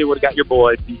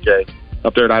boy DJ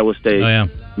up there at Iowa State. Oh yeah,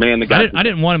 man, the guy. I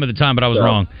didn't want him at the time, but I was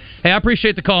wrong. Hey, I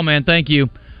appreciate the call, man. Thank you.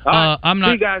 I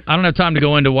don't have time to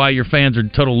go into why your fans are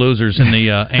total losers in the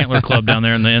Antler Club down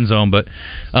there in the end zone, but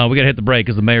we got to hit the break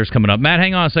because the mayor's coming up. Matt,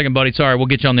 hang on a second, buddy. Sorry, we'll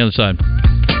get you on the other side.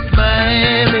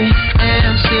 Miami,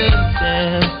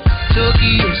 Amsterdam,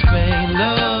 Tokyo, Spain,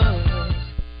 love.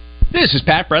 This is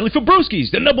Pat Bradley for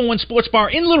Brewski's, the #1 sports bar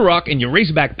in Little Rock and your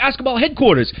Razorback basketball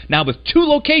headquarters, now with 2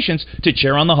 locations to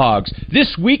cheer on the Hogs.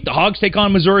 This week, the Hogs take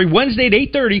on Missouri Wednesday at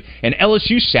 8:30 and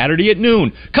LSU Saturday at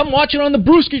noon. Come watch it on the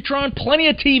Brewskitron, plenty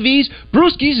of TVs.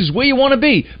 Brewski's is where you want to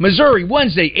be. Missouri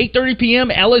Wednesday, 8:30 p.m.,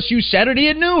 LSU Saturday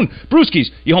at noon. Brewski's,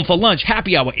 you're home for lunch,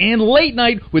 happy hour, and late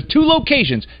night with 2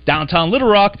 locations, downtown Little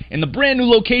Rock and the brand new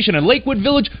location in Lakewood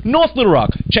Village, North Little Rock.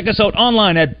 Check us out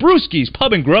online at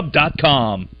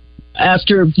brewskispubandgrub.com.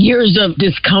 After years of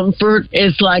discomfort,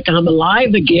 it's like I'm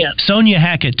alive again. Sonia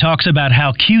Hackett talks about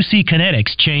how QC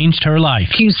Kinetics changed her life.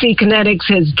 QC Kinetics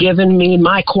has given me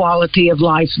my quality of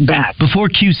life back. Before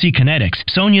QC Kinetics,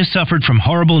 Sonia suffered from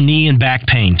horrible knee and back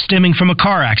pain stemming from a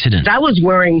car accident. I was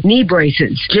wearing knee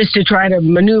braces just to try to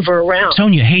maneuver around.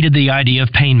 Sonia hated the idea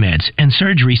of pain meds, and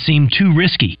surgery seemed too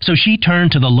risky, so she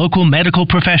turned to the local medical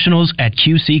professionals at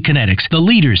QC Kinetics, the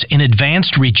leaders in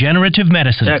advanced regenerative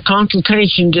medicine. That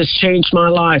consultation just changed my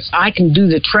life. I can do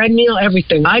the treadmill,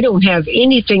 everything. I don't have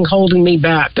anything holding me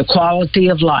back. The quality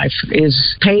of life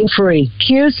is pain-free.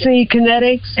 QC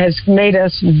Kinetics has made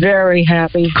us very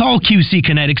happy. Call QC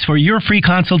Kinetics for your free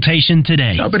consultation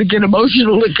today. I'm going to get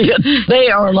emotional again.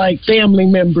 They are like family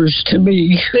members to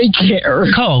me. They care.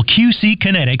 Call QC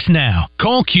Kinetics now.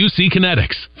 Call QC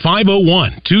Kinetics.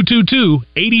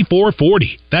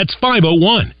 501-222-8440. That's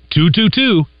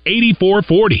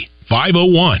 501-222-8440.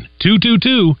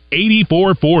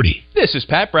 501-222-8440. This is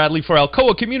Pat Bradley for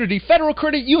Alcoa Community Federal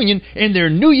Credit Union and their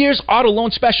New Year's Auto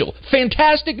Loan Special.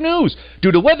 Fantastic news!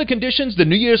 Due to weather conditions, the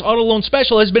New Year's Auto Loan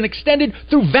Special has been extended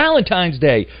through Valentine's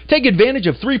Day. Take advantage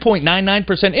of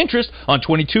 3.99% interest on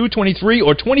 22, 23,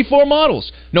 or 24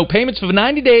 models. No payments for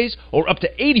 90 days or up to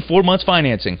 84 months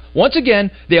financing. Once again,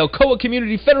 the Alcoa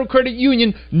Community Federal Credit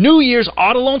Union New Year's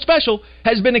Auto Loan Special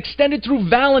has been extended through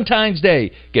Valentine's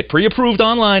Day. Get pre-approved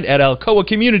online at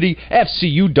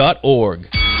alcoacommunityfcu.org.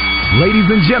 Ladies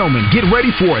and gentlemen, get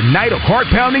ready for a night of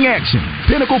heart-pounding action.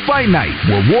 Pinnacle Fight Night,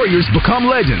 where warriors become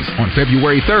legends. On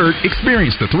February 3rd,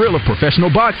 experience the thrill of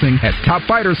professional boxing as top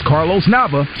fighters Carlos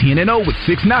Nava, 10-0 with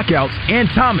 6 knockouts,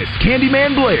 and Thomas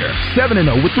Candyman Blair,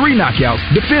 7-0 with 3 knockouts,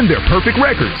 defend their perfect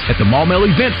records at the Maumelle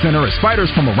Event Center as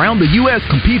fighters from around the U.S.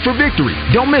 compete for victory.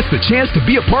 Don't miss the chance to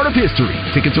be a part of history.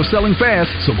 Tickets are selling fast,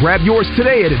 so grab yours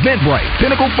today at Eventbrite.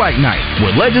 Pinnacle Fight Night,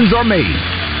 where legends are made.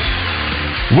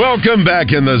 Welcome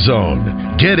back in the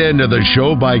zone. Get into the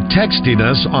show by texting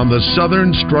us on the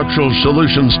Southern Structural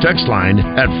Solutions text line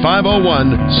at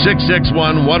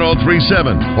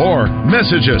 501-661-1037 or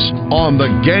message us on the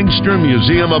Gangster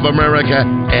Museum of America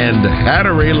and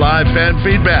Hattery Live Fan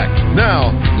Feedback.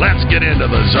 Now, let's get into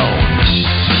the zone.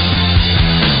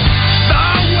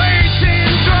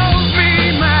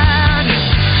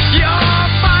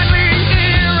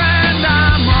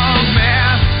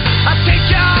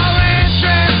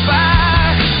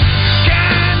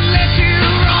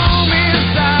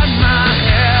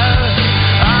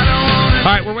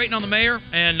 Waiting on the mayor,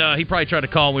 and he probably tried to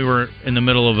call. We were in the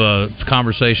middle of a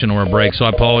conversation or a break, so I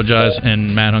apologize,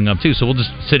 and Matt hung up too. So we'll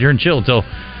just sit here and chill until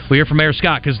we hear from Mayor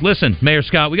Scott. Because listen, Mayor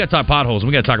Scott, we got to talk potholes,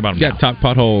 and we got to talk about them. We got to talk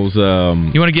potholes.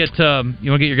 You want to get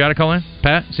your guy to call in,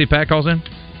 Pat? See if Pat calls in.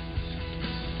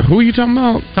 Who are you talking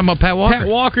about? Talking about Pat Walker. Pat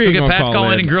Walker. You get Pat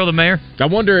call in and grill the mayor. I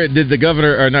wonder, did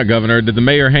the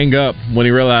mayor hang up when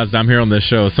he realized I'm here on this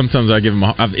show? Sometimes I've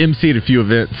emceed a few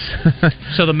events.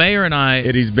 So the mayor and I,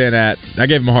 I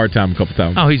gave him a hard time a couple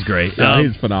times. Oh, he's great.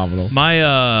 He's phenomenal.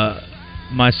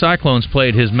 My Cyclones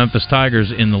played his Memphis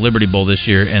Tigers in the Liberty Bowl this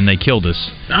year, and they killed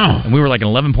us. Oh. And we were like an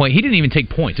 11-point. He didn't even take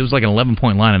points. It was like an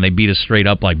 11-point line, and they beat us straight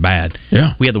up like bad.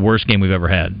 Yeah. We had the worst game we've ever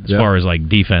had as far as like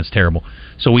defense, terrible.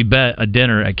 So we bet a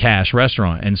dinner at Cash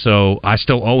Restaurant, and so I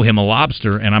still owe him a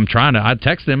lobster, and I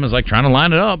texted him, trying to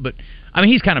line it up, but I mean,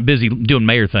 he's kind of busy doing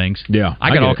mayor things. Yeah.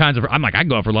 I got all kinds of, I'm like, I can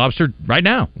go out for lobster right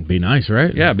now. Be nice,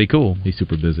 right? Yeah, it'd be cool. He's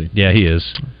super busy. Yeah, he is.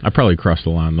 I probably crossed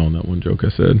the line on that one joke I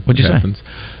said. What'd you say?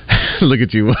 Look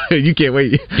at you. You can't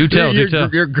wait. Do tell.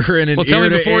 You're grinning. Well, tell me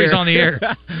before he's on the air.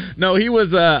 No, he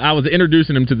was. I was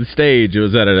introducing him to the stage. It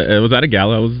was at a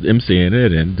gala. I was emceeing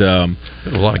it, and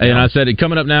I said,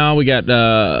 coming up now, we got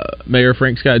Mayor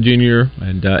Frank Scott Jr.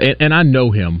 and I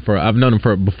know him I've known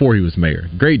him before he was mayor.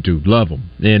 Great dude, love him,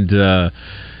 and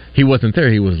he wasn't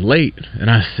there. He was late, and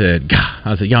I said,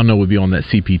 y'all know we'd be on that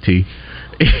CPT,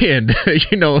 and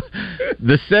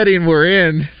the setting we're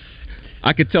in.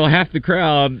 I could tell half the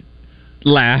crowd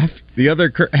laughed. The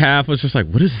other half was just like,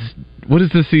 what is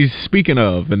this he's speaking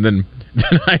of? And then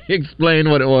I explained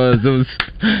what it was. It was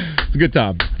a good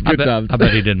time. I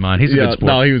bet he didn't mind. He's a good sport.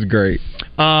 No, he was great.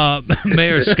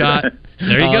 Mayor Scott.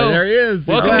 There you go. There he is.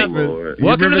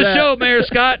 Welcome to the show, Mayor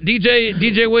Scott.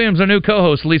 DJ Williams, our new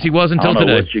co-host. At least he was until today. I don't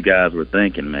know what you guys were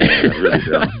thinking, man. I really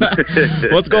don't.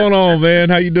 What's going on,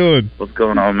 man? How you doing? What's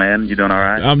going on, man? You doing all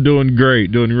right? I'm doing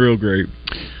great. Doing real great.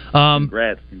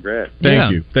 Congrats.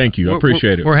 Thank you. I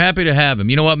appreciate it. We're happy to have him.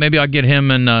 You know what? Maybe I'll get him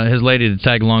and his lady to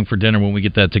tag along for dinner when we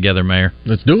get that together, Mayor.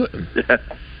 Let's do it.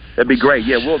 That'd be great.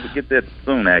 Yeah, we'll get that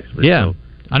soon, actually. Yeah. So.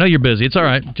 I know you're busy. It's all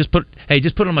right. Just put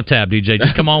it on my tab, DJ.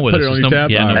 Just come on with put us. It on your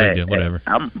tab? Yeah, no big deal. Whatever.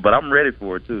 I'm ready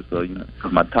for it too. So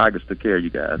cause my Tigers took care of you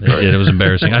guys. It was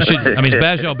embarrassing. As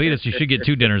bad as y'all beat us, you should get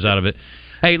 2 dinners out of it.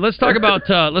 Hey, let's talk about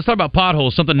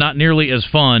potholes. Something not nearly as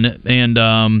fun. And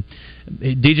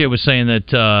DJ was saying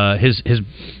that his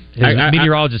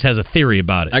meteorologist has a theory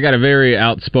about it. I got a very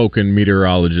outspoken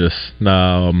meteorologist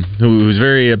who's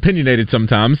very opinionated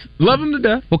sometimes. Love him to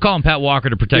death. We'll call him Pat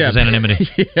Walker to protect his anonymity.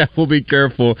 Yeah, we'll be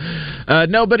careful.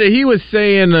 No, but he was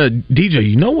saying, DJ,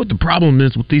 you know what the problem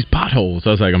is with these potholes? I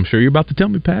was like, I'm sure you're about to tell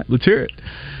me, Pat. Let's hear it.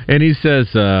 And he says,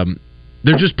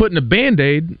 they're just putting a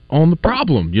Band-Aid on the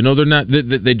problem. They're not.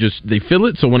 They fill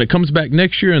it. So when it comes back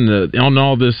next year and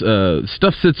all this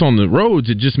stuff sits on the roads,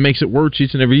 it just makes it worse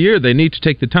each and every year. They need to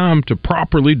take the time to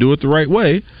properly do it the right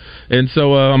way. And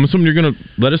so I'm assuming you're going to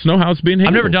let us know how it's being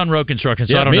handled. I've never done road construction,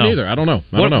 so I don't know. Me neither. I don't know.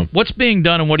 What's being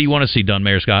done and what do you want to see done,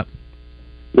 Mayor Scott?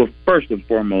 Well, first and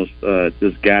foremost,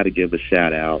 just got to give a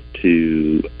shout out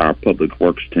to our public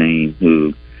works team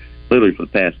who literally for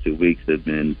the past 2 weeks have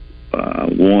been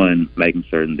one, making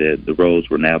certain that the roads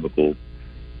were navigable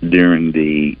during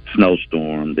the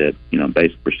snowstorm that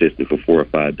basically persisted for 4 or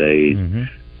 5 days,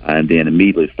 and then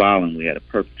immediately following, we had a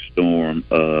perfect storm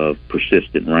of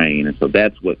persistent rain, and so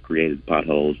that's what created the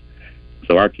potholes.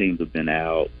 So our teams have been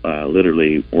out,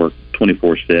 literally work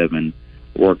 24/7,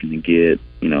 working to get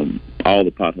all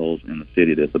the potholes in the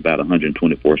city. That's about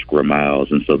 124 square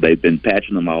miles, and so they've been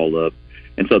patching them all up.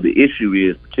 And so the issue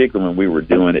is, particularly when we were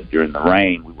doing it during the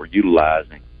rain, we were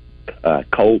utilizing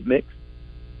cold mix.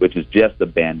 which is just a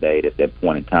Band-Aid at that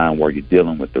point in time where you're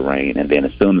dealing with the rain. And then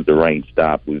as soon as the rain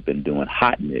stopped, we've been doing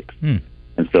hot mix.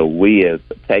 And so we have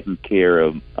taken care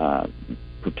of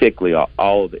particularly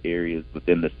all of the areas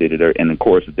within the city there. And, of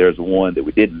course, if there's one that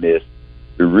we didn't miss,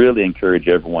 we really encourage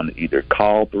everyone to either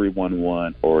call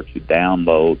 311 or to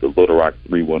download the Little Rock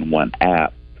 311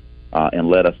 app and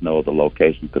let us know the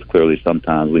location, because clearly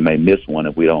sometimes we may miss one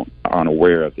if we aren't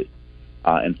aware of it.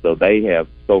 And so they have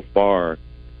so far,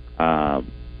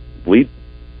 we've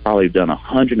probably done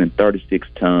 136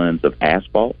 tons of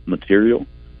asphalt material,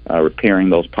 repairing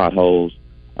those potholes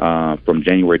from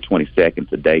January 22nd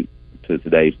to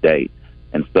today's date.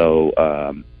 And so,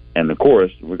 and of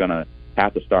course, we're going to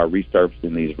have to start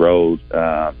resurfacing these roads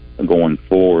going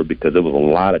forward, because there was a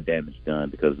lot of damage done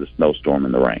because of the snowstorm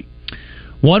and the rain.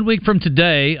 1 week from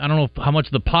today, I don't know how much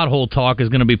of the pothole talk is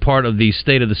going to be part of the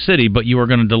State of the City, but you are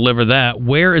going to deliver that.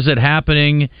 Where is it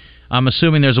happening? I'm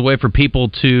assuming there's a way for people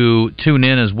to tune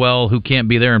in as well who can't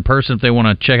be there in person if they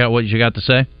want to check out what you got to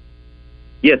say.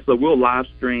 Yes, so we'll live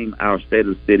stream our State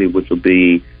of the City, which will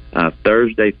be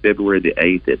Thursday, February the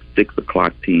 8th at 6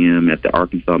 o'clock p.m. at the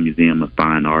Arkansas Museum of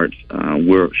Fine Arts.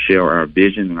 We'll share our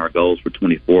vision and our goals for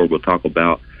 24. We'll talk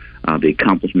about the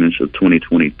accomplishments of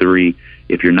 2023.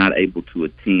 If you're not able to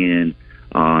attend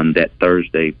on that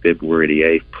Thursday, February the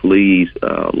 8th, please,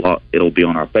 it'll be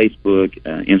on our Facebook,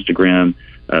 Instagram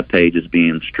pages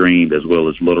being streamed, as well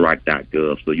as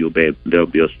littlerock.gov. So there'll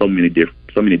be so many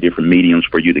different mediums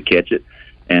for you to catch it.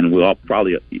 And we'll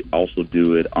probably also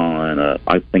do it on,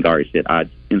 I think I already said,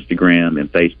 Instagram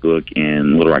and Facebook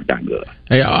and littlerock.gov.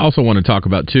 Hey, I also want to talk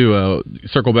about, too,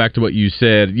 circle back to what you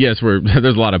said. Yes, there's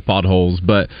a lot of potholes,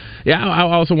 but yeah, I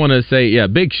also want to say,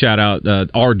 big shout out,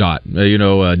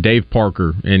 RDOT, Dave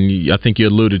Parker, and I think you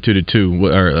alluded to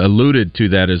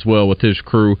that as well with his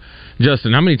crew.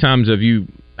 Justin, how many times have you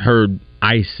heard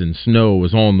ice and snow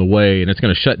is on the way and it's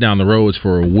going to shut down the roads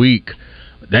for a week?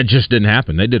 That just didn't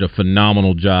happen. They did a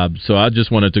phenomenal job. So I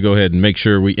just wanted to go ahead and make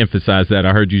sure we emphasize that.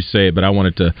 I heard you say it, but I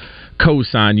wanted to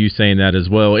co-sign you saying that as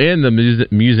well. And the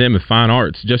Museum of Fine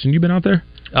Arts. Justin, you been out there?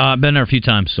 I've been there a few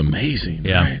times. It's amazing.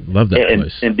 Yeah. Right? Love that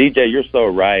place. And DJ, you're so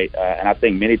right. And I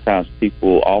think many times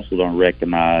people also don't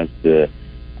recognize the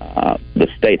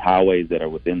state highways that are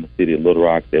within the city of Little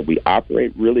Rock, that we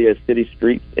operate really as city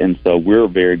streets. And so we're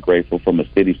very grateful from a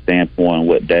city standpoint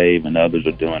what Dave and others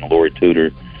are doing, Lori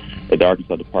Tudor, the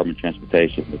Arkansas Department of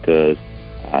Transportation, because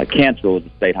Cantrell is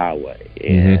a state highway,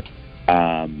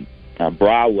 and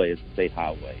Broadway is a state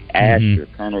highway. Asher,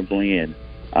 Colonel Glenn,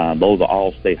 those are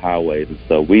all state highways, and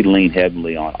so we lean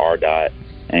heavily on RDOT,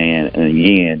 and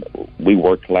again, we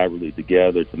work collaboratively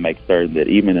together to make certain that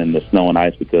even in the snow and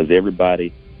ice, because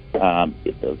everybody, there are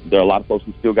a lot of folks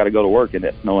who still got to go to work in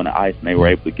that snow and ice, and they were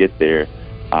able to get there.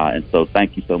 And so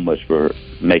thank you so much for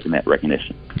making that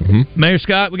recognition. Mayor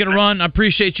Scott, we got to run. I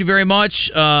appreciate you very much.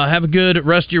 Have a good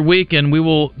rest of your week, and we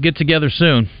will get together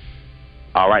soon.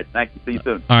 All right. Thank you. See you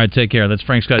soon. All right. Take care. That's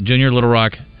Frank Scott Jr., Little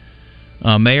Rock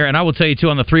mayor. And I will tell you, too,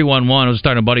 on the 311, I was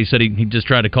starting a buddy said he just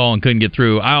tried to call and couldn't get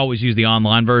through. I always use the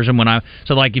online version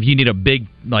so like if you need a big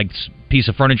piece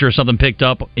of furniture or something picked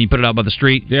up and you put it out by the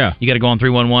street, you got to go on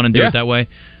 311 and do it that way.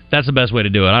 That's the best way to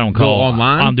do it. I don't call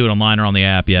online. I'm doing it online or on the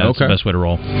app. Yeah, that's the best way to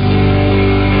roll.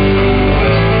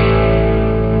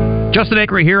 Justin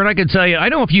Acri here, and I can tell you, I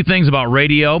know a few things about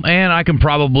radio, and I can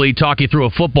probably talk you through a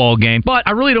football game, but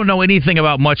I really don't know anything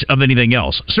about much of anything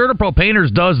else. CertaPro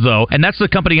Painters does, though, and that's the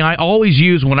company I always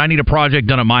use when I need a project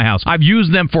done at my house. I've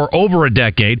used them for over a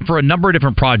decade for a number of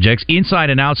different projects, inside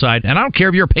and outside, and I don't care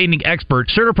if you're a painting expert,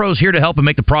 CertaPro's here to help and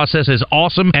make the process as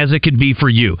awesome as it can be for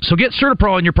you. So get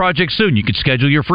CertaPro on your project soon. You can schedule your free